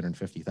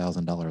 $350,000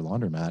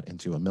 laundromat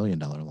into $1 million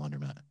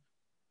laundromat,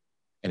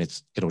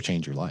 and it'll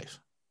change your life.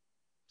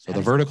 So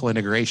the vertical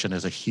integration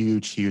is a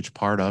huge, huge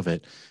part of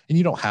it. And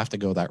you don't have to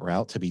go that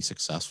route to be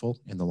successful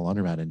in the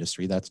laundromat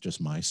industry. That's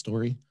just my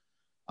story.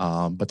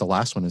 But the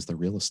last one is the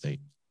real estate.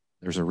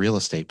 There's a real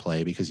estate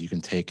play because you can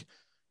take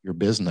your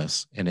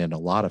business, and in a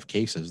lot of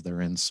cases,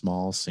 they're in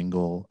small,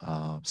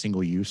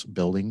 single-use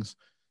buildings.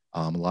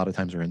 A lot of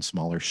times they're in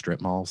smaller strip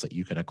malls that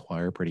you can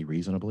acquire pretty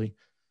reasonably.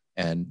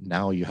 And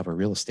now you have a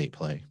real estate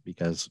play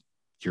because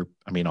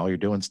all you're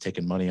doing is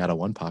taking money out of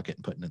one pocket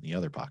and putting it in the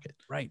other pocket.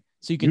 Right.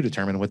 So you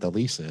determine what the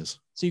lease is.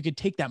 So you could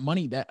take that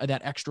money,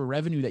 that extra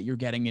revenue that you're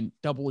getting, and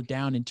double it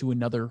down into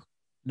another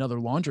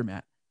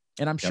laundromat.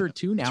 And I'm sure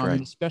too now, I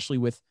mean, especially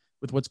with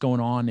what's going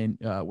on in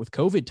with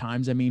COVID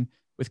times, I mean,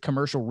 with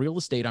commercial real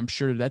estate, I'm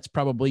sure that's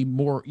probably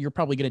more, you're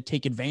probably going to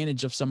take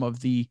advantage of some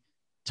of the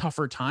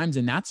tougher times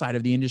in that side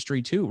of the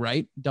industry too,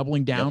 right?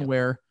 Doubling down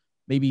where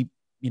maybe,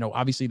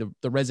 obviously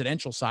the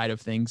residential side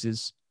of things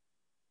is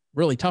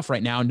really tough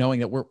right now,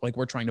 knowing that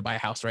we're trying to buy a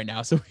house right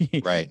now. So we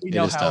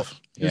know it is tough.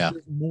 There's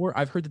more.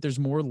 I've heard that there's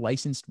more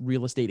licensed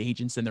real estate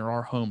agents than there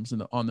are homes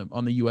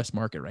on the U.S.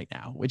 market right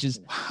now, which is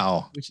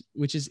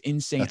which is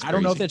insane. I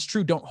don't know if that's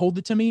true. Don't hold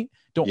it to me.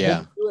 Don't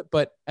hold it to it.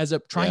 But as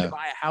trying to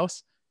buy a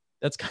house,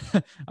 that's kind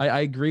of,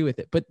 I agree with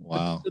it. But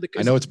wow,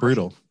 I know it's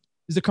brutal.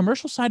 Is the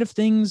commercial side of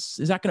things,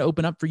 is that going to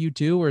open up for you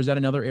too, or is that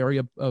another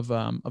area of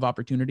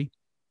opportunity?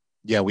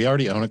 Yeah, we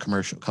already own a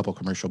couple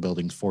commercial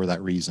buildings for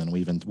that reason.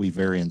 We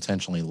very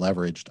intentionally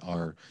leveraged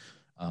our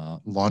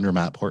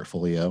laundromat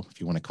portfolio,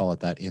 if you want to call it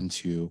that,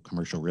 into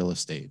commercial real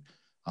estate,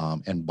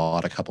 and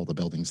bought a couple of the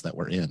buildings that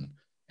we're in.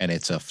 And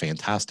it's a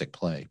fantastic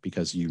play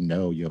because you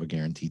have a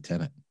guaranteed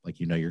tenant, like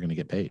you're going to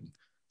get paid,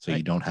 so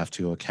you don't have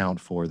to account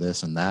for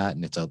this and that.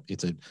 And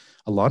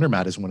a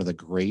laundromat is one of the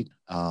great.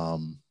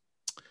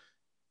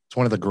 It's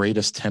one of the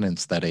greatest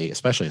tenants that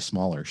especially a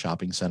smaller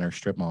shopping center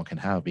strip mall can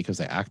have, because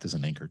they act as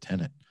an anchor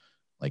tenant.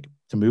 Like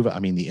to move, I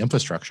mean, the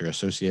infrastructure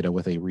associated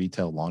with a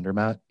retail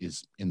laundromat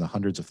is in the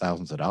hundreds of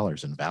thousands of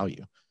dollars in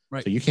value.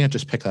 Right. So you can't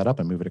just pick that up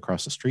and move it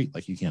across the street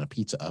like you can a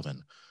pizza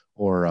oven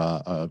or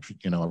a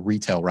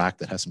retail rack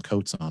that has some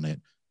coats on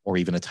it, or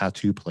even a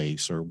tattoo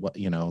place, or what,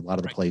 a lot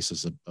of the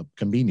places, a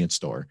convenience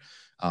store.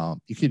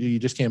 You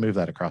just can't move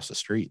that across the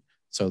street.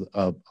 So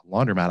a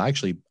laundromat,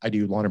 I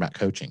do laundromat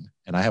coaching,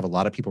 and I have a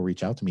lot of people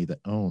reach out to me that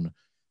own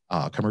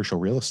commercial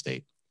real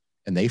estate.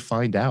 And they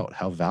find out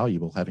how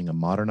valuable having a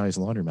modernized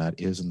laundromat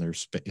is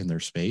in their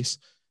space.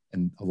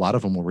 And a lot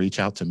of them will reach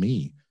out to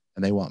me,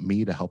 and they want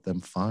me to help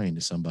them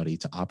find somebody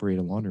to operate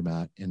a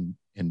laundromat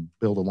and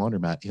build a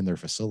laundromat in their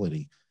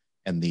facility.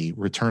 And the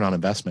return on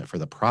investment for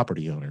the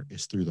property owner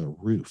is through the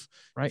roof.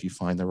 Right. If you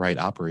find the right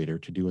operator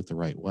to do it the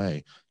right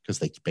way, because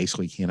they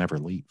basically can't ever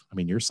leave. I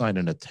mean, you're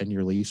signing a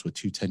 10-year lease with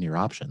 2 10-year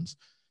options.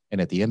 And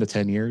at the end of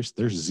 10 years,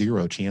 there's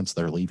zero chance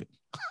they're leaving.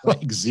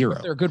 Like zero.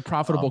 They're a good,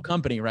 profitable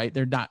company, right?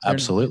 They're not.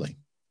 Absolutely.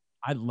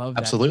 I love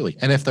that. Absolutely.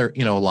 And if they're,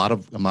 a lot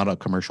of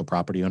commercial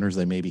property owners,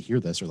 they maybe hear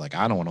this, are like,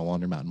 I don't want a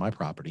laundromat in my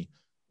property.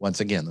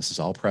 Once again, this is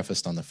all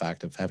prefaced on the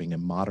fact of having a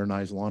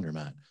modernized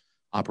laundromat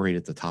operate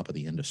at the top of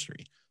the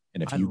industry.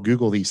 And if you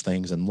Google these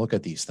things and look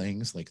at these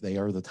things, like, they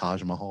are the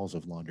Taj Mahals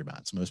of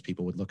laundromats. Most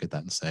people would look at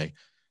that and say,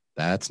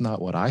 that's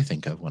not what I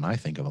think of when I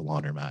think of a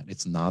laundromat.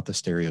 It's not the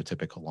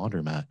stereotypical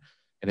laundromat.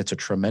 And it's a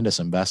tremendous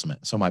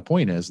investment. So my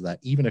point is that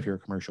even if you're a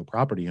commercial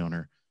property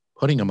owner,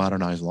 putting a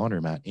modernized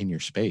laundromat in your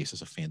space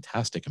is a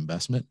fantastic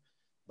investment.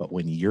 But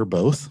when you're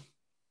both,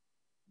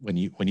 when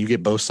you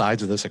get both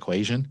sides of this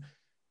equation,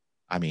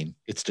 I mean,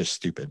 it's just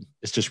stupid.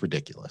 It's just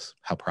ridiculous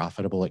how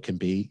profitable it can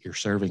be. You're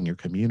serving your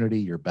community.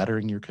 You're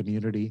bettering your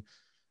community.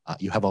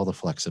 You have all the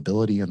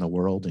flexibility in the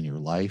world in your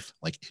life.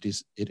 Like,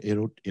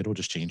 it'll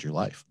just change your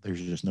life.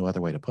 There's just no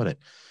other way to put it.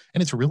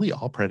 And it's really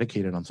all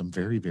predicated on some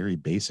very, very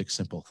basic,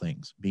 simple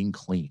things: being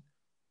clean,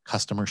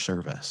 customer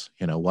service.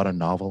 What a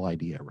novel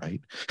idea,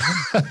 right?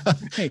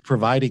 Hey,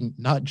 Providing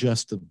not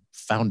just the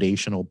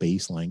foundational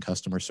baseline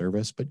customer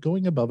service, but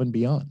going above and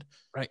beyond.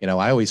 right,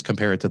 I always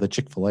compare it to the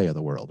Chick-fil-A of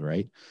the world,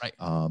 right? right.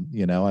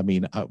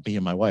 Me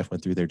and my wife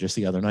went through there just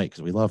the other night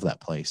because we love that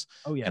place.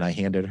 Oh yeah. And I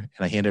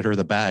handed her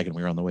the bag, and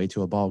we were on the way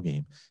to a ball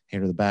game.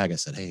 Handed her the bag. I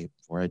said, "Hey,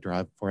 before I get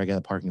to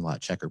the parking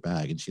lot, check her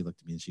bag." And she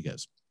looked at me and she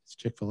goes, "It's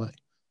Chick-fil-A."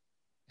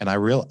 And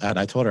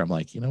I told her, I'm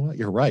like, you know what?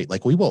 You're right.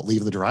 Like, we won't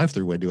leave the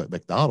drive-through window at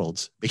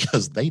McDonald's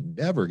because they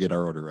never get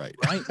our order right.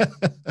 Right.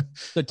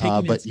 So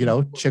taking But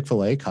that,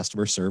 Chick-fil-A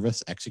customer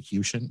service,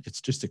 execution,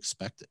 it's just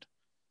expected.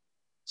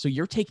 so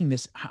you're taking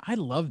this. I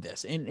love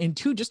this. And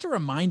two, just to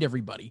remind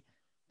everybody,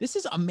 this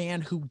is a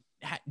man who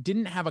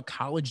didn't have a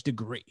college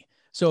degree.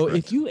 So Correct.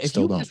 if you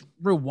just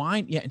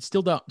rewind, yeah, and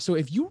still don't. So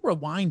if you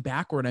rewind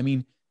backward, I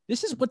mean,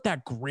 this is what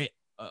that grit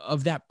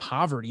of that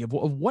poverty of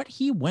what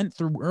he went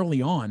through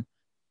early on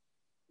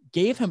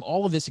gave him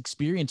all of this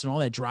experience and all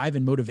that drive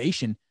and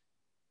motivation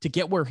to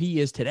get where he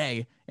is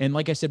today. And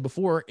like I said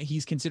before,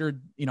 he's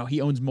considered,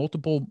 he owns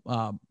multiple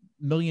 $1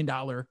 million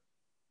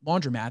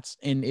laundromats,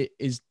 and it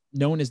is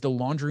known as the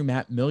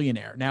Laundromat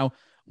Millionaire. Now,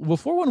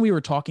 before, when we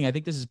were talking, I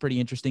think this is pretty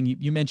interesting.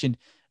 You mentioned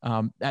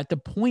at the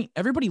point,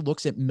 everybody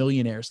looks at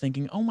millionaires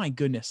thinking, oh my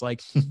goodness,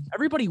 like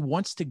everybody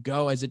wants to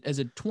go as a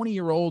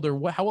 20-year-old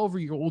or however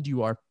year old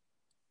you are,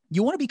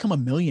 you want to become a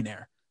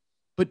millionaire.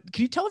 But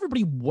can you tell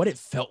everybody what it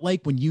felt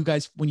like when you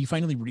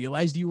finally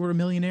realized you were a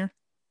millionaire?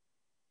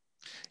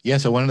 Yeah.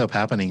 So what ended up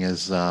happening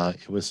is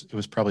it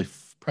was probably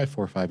 4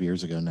 or 5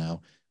 years ago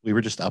now. We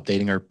were just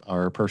updating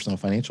our personal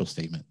financial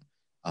statement.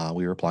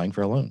 We were applying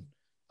for a loan,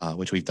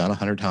 which we've done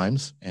 100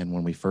 times. And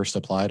when we first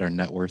applied, our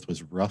net worth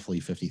was roughly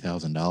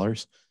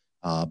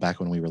 $50,000 back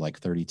when we were like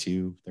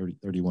 31,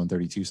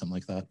 32, something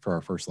like that for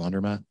our first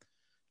laundromat.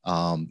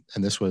 And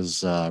this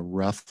was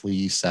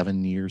roughly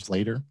 7 years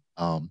later.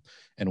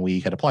 And we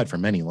had applied for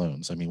many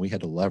loans. I mean, we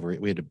had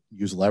to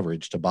use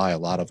leverage to buy a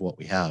lot of what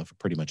we have,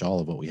 pretty much all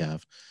of what we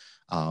have.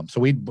 So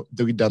we'd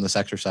done this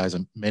exercise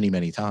many,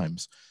 many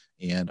times.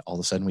 And all of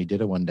a sudden we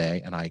did it one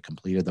day, and I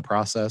completed the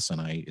process, and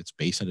it's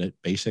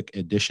basic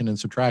addition and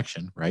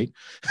subtraction, right?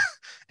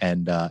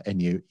 And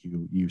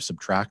you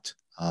subtract,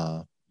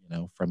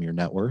 from your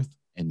net worth,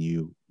 and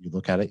you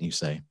look at it and you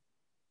say,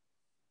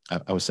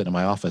 I was sitting in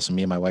my office, and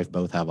me and my wife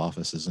both have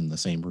offices in the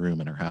same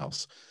room in our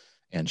house.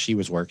 And she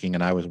was working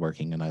and I was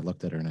working, and I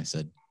looked at her and I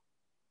said,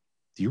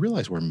 "Do you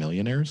realize we're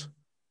millionaires?"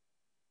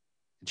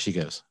 And she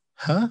goes,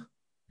 "Huh?"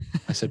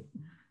 I said,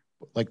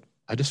 "Like,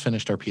 I just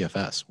finished our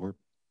PFS. We're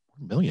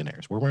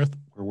millionaires. We're worth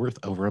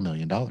over $1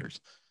 million."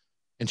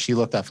 And she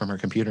looked up from her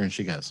computer and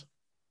she goes,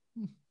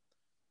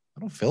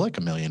 "I don't feel like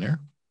a millionaire."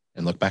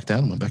 And looked back down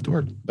and went back to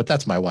work. But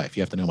that's my wife.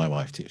 You have to know my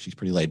wife too. She's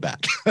pretty laid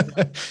back.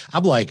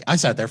 I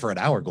sat there for an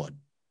hour going,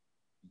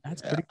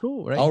 That's pretty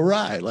cool, right? all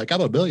right, like,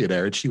 I'm a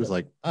millionaire. And she was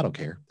like, "I don't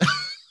care."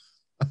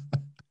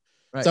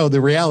 Right. So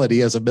the reality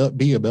is,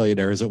 being a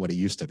millionaire isn't what it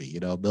used to be.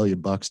 $1 million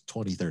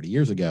 20, 30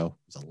 years ago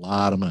was a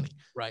lot of money.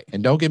 Right.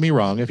 And don't get me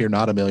wrong, if you're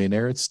not a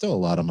millionaire, it's still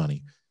a lot of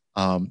money.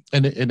 And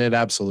it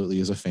absolutely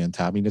is a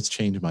fantastic. I mean, it's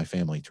changed my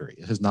family tree.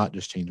 It has not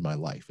just changed my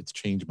life; it's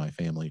changed my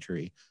family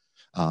tree.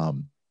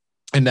 And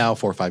now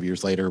 4 or 5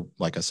 years later,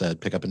 like I said,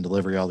 pick up and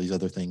delivery, all these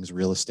other things,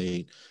 real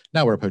estate.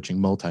 Now we're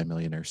approaching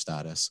multimillionaire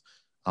status.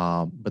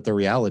 But the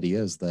reality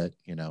is that,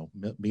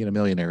 being a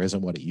millionaire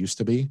isn't what it used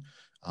to be.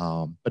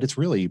 But it's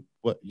really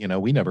what,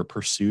 we never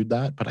pursued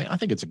that, but I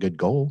think it's a good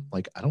goal.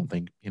 Like, I don't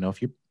think,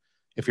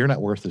 if your net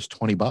worth is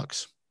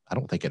 $20, I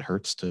don't think it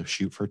hurts to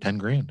shoot for 10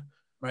 grand.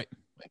 Right.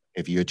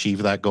 If you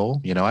achieve that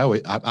goal,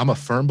 I'm a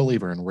firm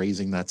believer in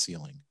raising that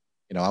ceiling.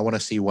 I want to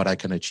see what I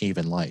can achieve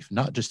in life,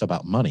 not just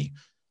about money,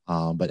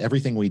 but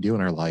everything we do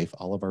in our life,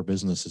 all of our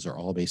businesses are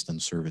all based on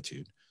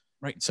servitude.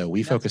 Right. So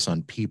we focus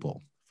on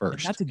people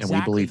first, that's and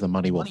we believe the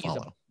money will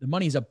follow. The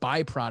money is a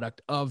byproduct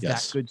of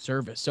that good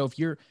service. So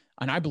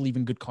and I believe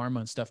in good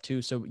karma and stuff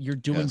too. So you're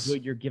doing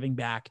good, you're giving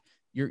back,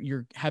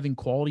 you're having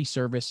quality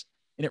service,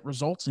 and it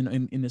results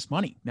in this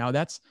money. Now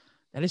that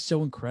is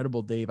so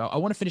incredible, Dave. I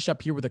want to finish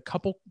up here with a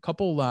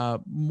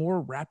couple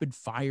more rapid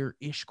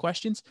fire-ish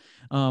questions.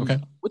 Okay.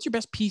 What's your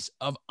best piece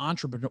of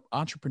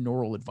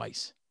entrepreneurial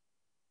advice?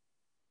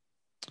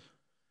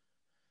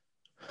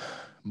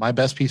 My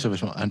best piece of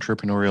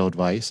entrepreneurial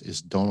advice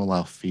is don't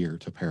allow fear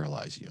to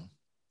paralyze you.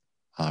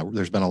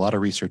 There's been a lot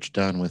of research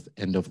done with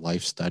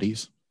end-of-life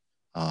studies.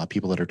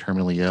 People that are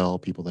terminally ill,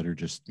 people that are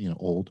just,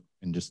 old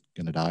and just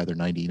going to die. They're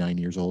 99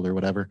 years old or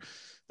whatever.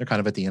 They're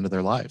kind of at the end of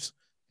their lives.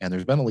 And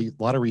there's been a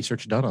lot of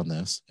research done on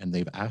this. And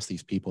they've asked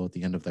these people at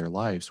the end of their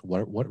lives,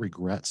 what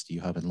regrets do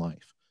you have in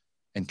life?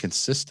 And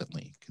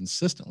consistently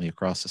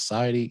across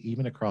society,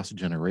 even across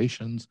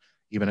generations,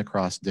 even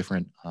across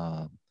different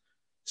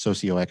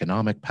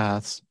socioeconomic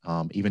paths,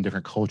 even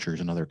different cultures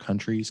in other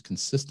countries,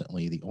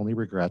 consistently, the only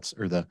regrets,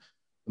 or the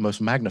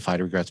most magnified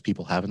regrets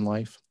people have in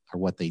life, are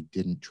what they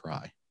didn't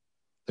try.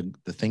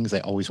 The things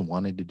they always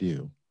wanted to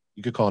do.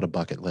 You could call it a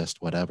bucket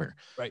list, whatever.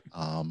 Right.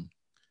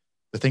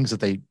 The things that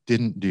they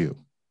didn't do,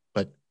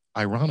 but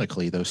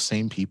ironically, those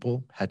same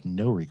people had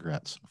no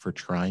regrets for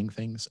trying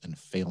things and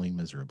failing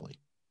miserably.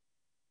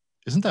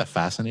 Isn't that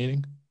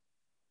fascinating?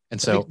 And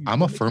so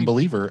I'm a that makes firm me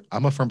believer.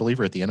 I'm a firm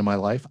believer at the end of my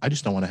life. I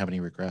just don't want to have any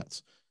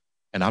regrets.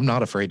 And I'm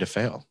not afraid to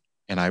fail.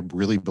 And I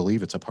really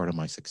believe it's a part of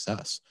my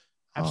success.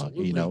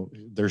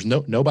 absolutely. There's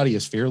nobody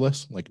is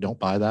fearless. Like, don't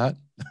buy that.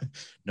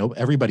 No,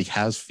 everybody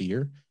has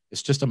fear.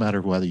 It's just a matter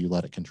of whether you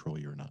let it control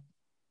you or not.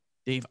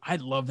 Dave, I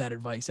love that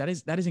advice. That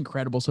is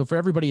incredible. So for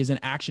everybody as an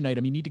action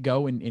item, you need to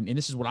go and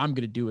this is what I'm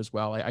going to do as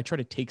well. I try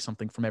to take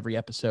something from every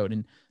episode,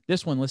 and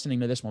this one, listening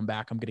to this one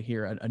back, I'm going to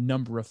hear a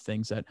number of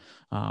things that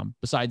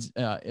besides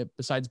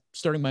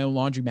starting my own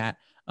laundromat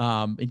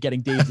and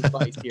getting Dave's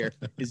advice here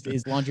is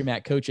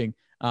laundromat coaching.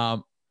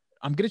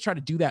 I'm going to try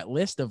to do that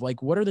list of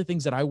like, what are the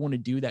things that I want to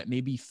do that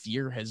maybe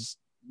fear has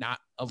not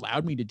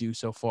allowed me to do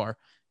so far,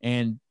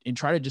 and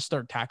try to just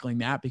start tackling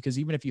that, because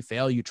even if you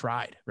fail, you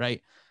tried,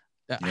 right?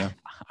 Yeah.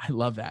 I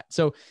love that.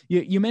 So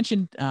you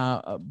mentioned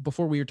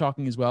before we were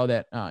talking as well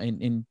that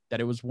in that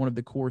it was one of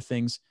the core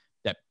things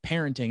that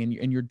parenting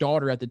and your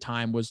daughter at the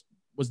time was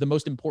the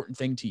most important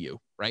thing to you,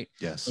 right?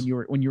 Yes.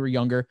 When you were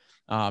younger.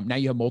 Now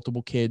you have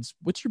multiple kids.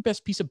 What's your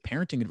best piece of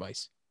parenting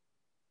advice?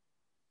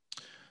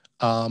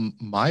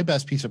 My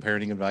best piece of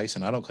parenting advice,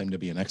 and I don't claim to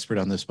be an expert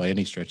on this by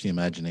any stretch of the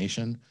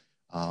imagination,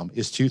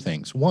 is two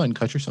things. One,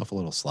 cut yourself a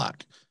little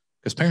slack,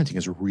 because parenting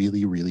is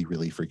really, really,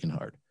 really freaking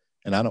hard.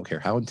 And I don't care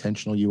how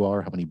intentional you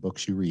are, how many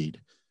books you read,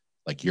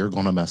 like, you're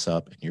going to mess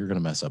up, and you're going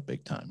to mess up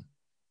big time.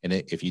 And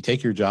if you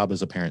take your job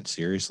as a parent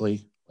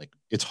seriously, like,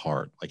 it's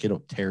hard. Like,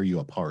 it'll tear you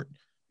apart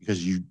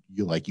because you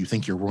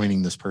think you're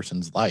ruining this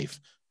person's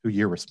life who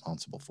you're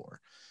responsible for.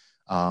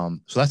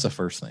 So that's the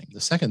first thing. The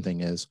second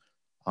thing is,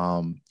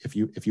 if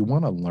you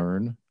want to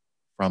learn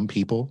from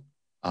people,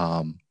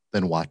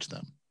 then watch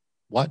them.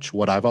 Watch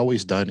what I've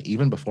always done,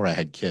 even before I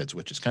had kids,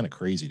 which is kind of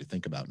crazy to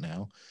think about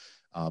now.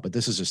 But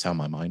this is just how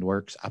my mind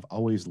works. I've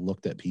always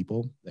looked at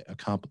people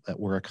that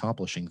were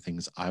accomplishing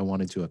things I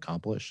wanted to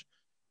accomplish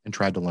and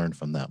tried to learn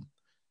from them.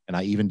 And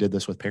I even did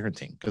this with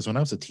parenting, because when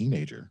I was a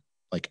teenager,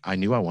 like, I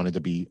knew I wanted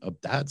to be a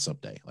dad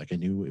someday. Like, I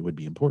knew it would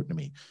be important to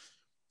me.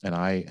 And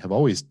I have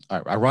always,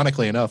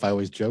 ironically enough, I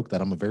always joke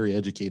that I'm a very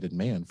educated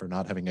man for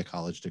not having a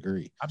college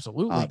degree.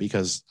 Absolutely.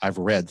 Because I've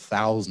read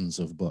thousands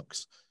of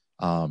books.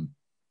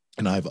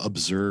 And I've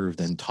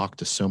observed and talked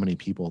to so many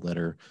people that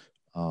are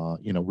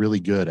really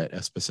good at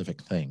a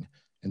specific thing.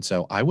 And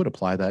so I would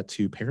apply that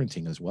to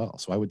parenting as well.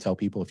 So I would tell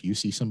people, if you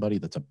see somebody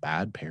that's a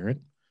bad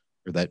parent,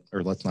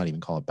 or let's not even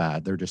call it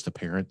bad, they're just a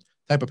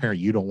type of parent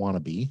you don't want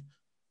to be,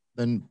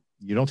 then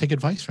you don't take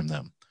advice from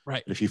them.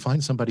 Right. But if you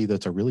find somebody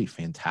that's a really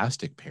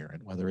fantastic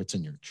parent, whether it's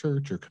in your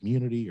church or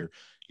community, or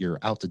you're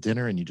out to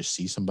dinner and you just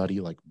see somebody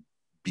like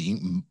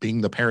being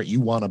the parent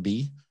you want to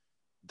be,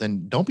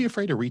 then don't be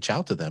afraid to reach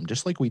out to them.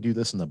 Just like we do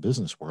this in the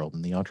business world,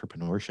 in the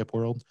entrepreneurship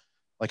world.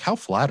 Like, how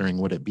flattering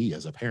would it be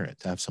as a parent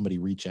to have somebody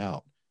reach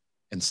out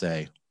and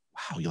say,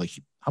 wow,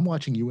 I'm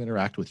watching you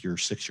interact with your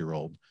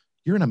 6-year-old.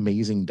 You're an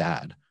amazing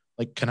dad.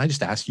 Like, can I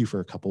just ask you for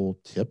a couple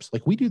tips?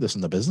 Like, we do this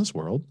in the business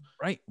world.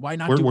 Right. Why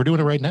not? We're doing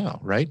it right now,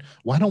 right?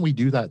 Why don't we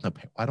do that in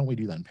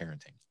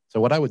parenting? So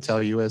what I would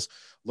tell you is,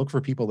 look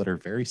for people that are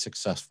very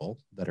successful,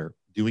 that are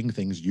doing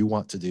things you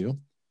want to do,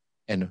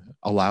 and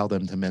allow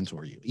them to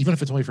mentor you, even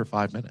if it's only for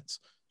 5 minutes.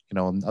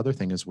 And the other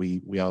thing is,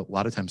 we a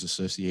lot of times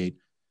associate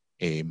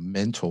a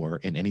mentor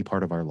in any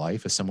part of our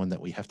life as someone that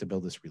we have to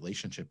build this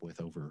relationship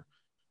with over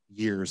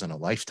years and a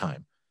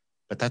lifetime.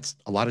 But that's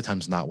a lot of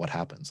times not what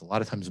happens. A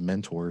lot of times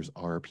mentors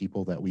are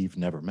people that we've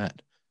never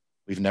met.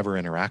 We've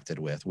never interacted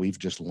with. We've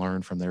just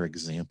learned from their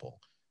example.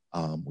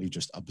 We've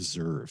just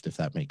observed, if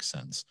that makes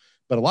sense.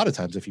 But a lot of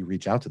times, if you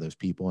reach out to those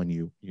people and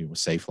you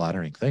say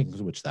flattering things,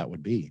 which that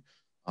would be,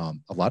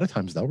 a lot of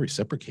times they'll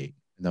reciprocate.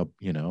 And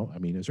they'll,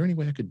 is there any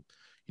way I could,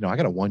 I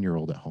got a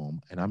 1-year-old at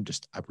home, and I'm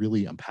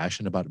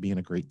passionate about being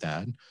a great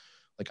dad.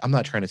 Like, I'm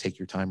not trying to take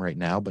your time right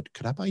now, but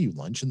could I buy you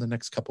lunch in the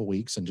next couple of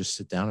weeks and just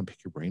sit down and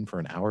pick your brain for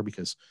an hour?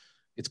 Because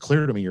it's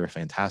clear to me you're a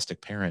fantastic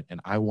parent, and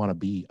I want to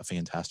be a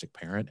fantastic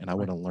parent, and I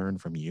want to learn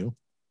from you.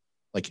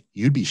 Like,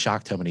 you'd be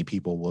shocked how many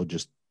people will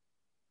just,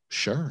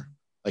 sure.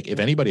 Like, if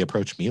anybody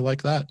approached me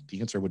like that,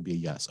 the answer would be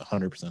yes,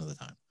 100% of the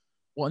time.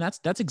 Well, and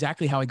that's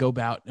exactly how I go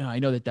about. I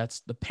know that's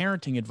the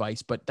parenting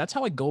advice, but that's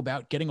how I go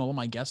about getting all of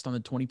my guests on the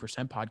 20%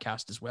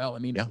 podcast as well.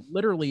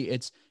 Literally,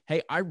 it's,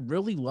 hey, I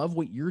really love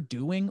what you're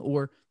doing,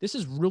 or this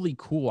is really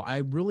cool. I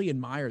really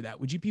admire that.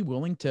 Would you be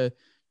willing to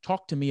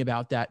talk to me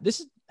about that? This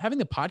is having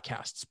the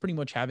podcast. It's pretty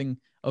much having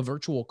a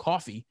virtual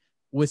coffee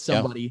with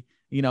somebody.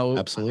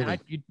 Absolutely.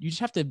 You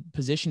just have to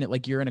position it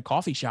like you're in a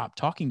coffee shop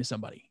talking to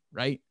somebody,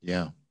 right?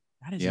 Yeah.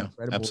 That is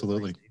incredible.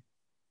 Absolutely. Advice.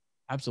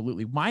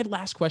 Absolutely. My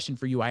last question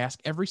for you, I ask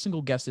every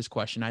single guest this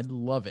question. I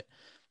love it.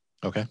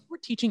 Okay. We're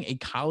teaching a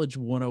college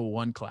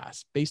 101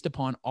 class based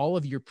upon all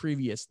of your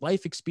previous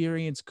life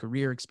experience,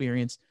 career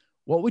experience.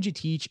 What would you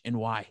teach and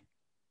why?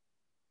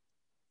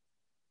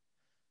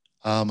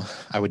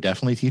 I would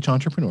definitely teach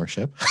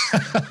entrepreneurship,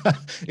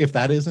 if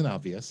that isn't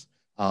obvious.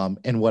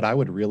 And what I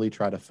would really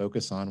try to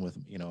focus on with,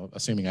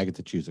 assuming I get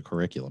to choose a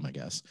curriculum, I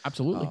guess.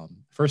 Absolutely.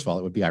 First of all,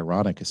 it would be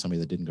ironic as somebody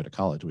that didn't go to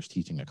college was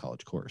teaching a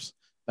college course.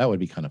 That would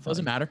be kind of funny.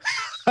 Doesn't matter.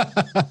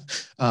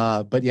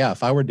 But yeah,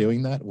 if I were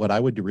doing that, what I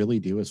would really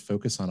do is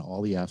focus on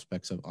all the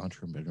aspects of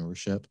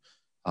entrepreneurship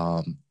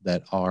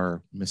that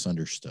are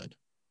misunderstood.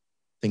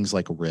 Things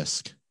like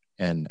risk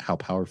and how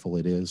powerful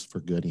it is for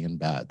good and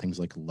bad. Things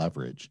like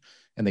leverage.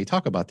 And they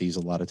talk about these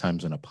a lot of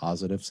times in a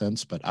positive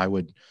sense, but I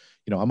would,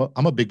 I'm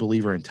a big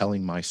believer in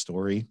telling my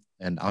story.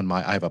 And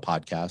I have a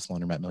podcast,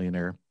 Laundromat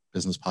Millionaire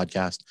business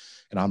podcast.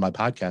 And on my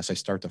podcast, I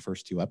start the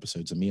first 2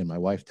 episodes of me and my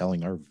wife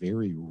telling our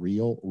very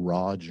real,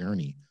 raw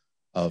journey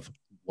of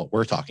what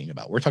we're talking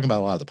about. We're talking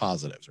about a lot of the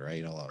positives,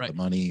 right? A lot of the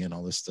money and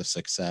all this, the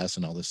success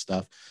and all this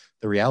stuff.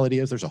 The reality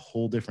is there's a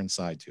whole different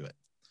side to it.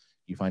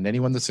 You find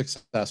anyone that's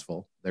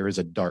successful, there is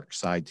a dark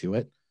side to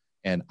it.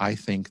 And I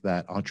think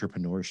that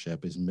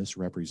entrepreneurship is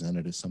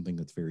misrepresented as something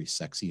that's very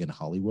sexy in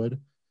Hollywood.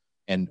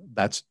 And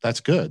that's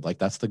good. Like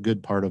that's the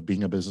good part of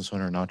being a business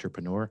owner and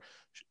entrepreneur.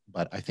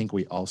 But I think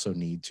we also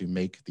need to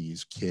make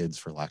these kids,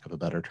 for lack of a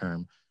better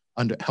term,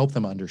 help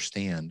them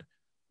understand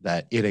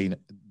that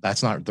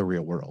that's not the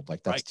real world.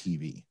 Like that's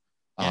TV.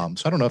 Yeah.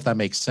 So I don't know if that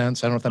makes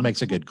sense. I don't know if that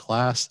makes a good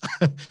class,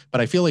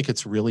 but I feel like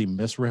it's really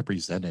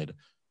misrepresented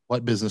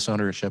what business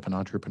ownership and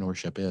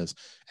entrepreneurship is,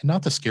 and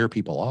not to scare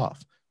people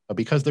off, but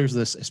because there's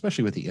this,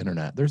 especially with the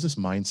internet, there's this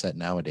mindset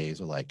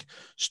nowadays of like,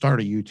 start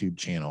a YouTube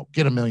channel,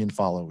 get 1 million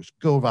followers,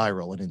 go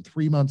viral. And in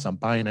 3 months, I'm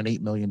buying an $8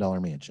 million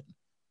mansion.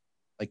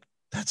 Like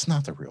that's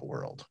not the real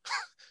world.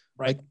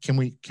 Right. Can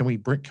we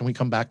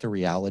come back to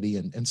reality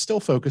and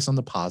still focus on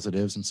the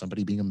positives and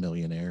somebody being a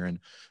millionaire and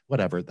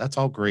whatever? That's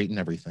all great and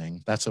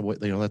everything. That's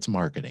that's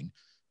marketing.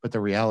 But the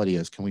reality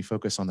is, can we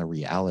focus on the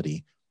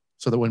reality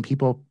so that when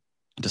people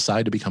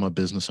decide to become a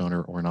business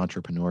owner or an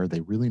entrepreneur,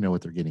 they really know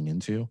what they're getting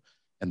into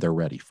and they're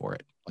ready for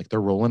it. Like they're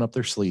rolling up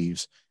their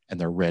sleeves and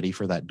they're ready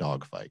for that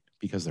dogfight,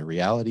 because the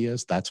reality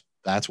is that's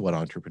what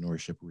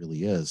entrepreneurship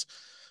really is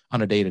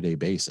on a day-to-day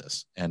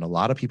basis. And a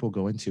lot of people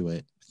go into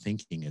it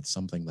thinking it's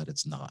something that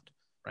it's not.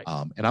 Right.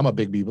 And I'm a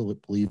big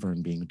believer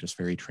in being just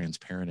very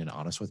transparent and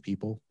honest with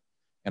people.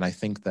 And I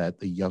think that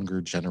the younger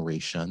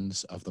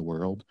generations of the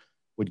world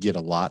would get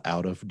a lot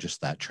out of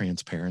just that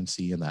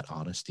transparency and that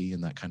honesty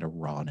and that kind of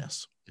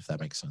rawness, if that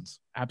makes sense.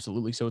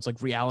 Absolutely. So it's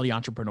like reality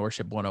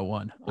entrepreneurship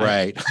 101.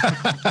 Right.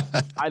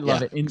 I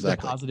love it. In the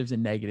positives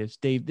and negatives.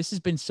 Dave, this has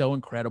been so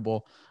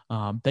incredible.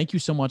 Thank you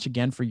so much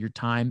again for your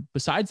time.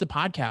 Besides the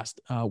podcast,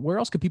 where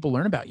else could people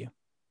learn about you?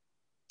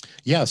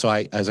 Yeah. So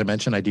as I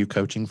mentioned, I do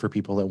coaching for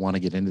people that want to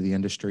get into the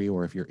industry,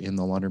 or if you're in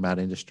the laundromat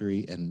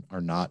industry and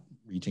are not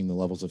reaching the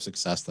levels of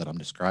success that I'm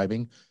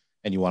describing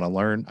and you want to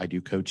learn, I do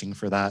coaching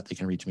for that. They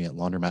can reach me at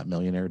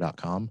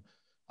laundromatmillionaire.com,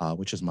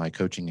 which is my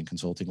coaching and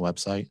consulting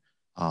website.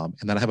 And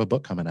then I have a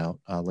book coming out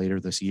later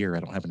this year. I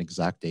don't have an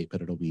exact date,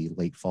 but it'll be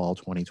late fall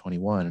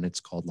 2021, and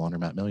it's called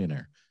Laundromat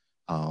Millionaire.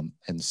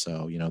 And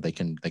so, they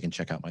can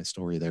check out my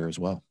story there as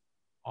well.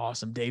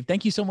 Awesome, Dave.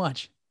 Thank you so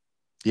much.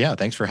 Yeah.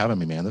 Thanks for having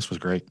me, man. This was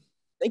great.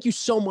 Thank you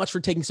so much for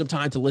taking some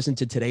time to listen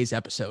to today's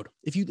episode.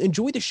 If you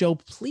enjoyed the show,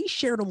 please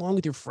share it along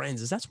with your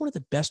friends, as that's one of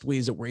the best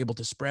ways that we're able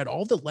to spread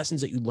all the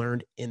lessons that you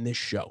learned in this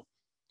show.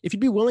 If you'd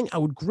be willing, I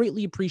would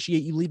greatly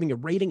appreciate you leaving a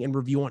rating and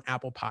review on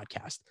Apple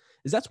Podcast,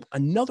 as that's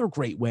another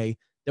great way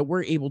that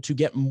we're able to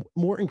get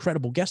more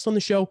incredible guests on the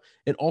show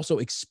and also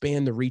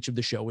expand the reach of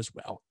the show as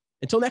well.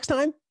 Until next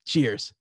time, cheers.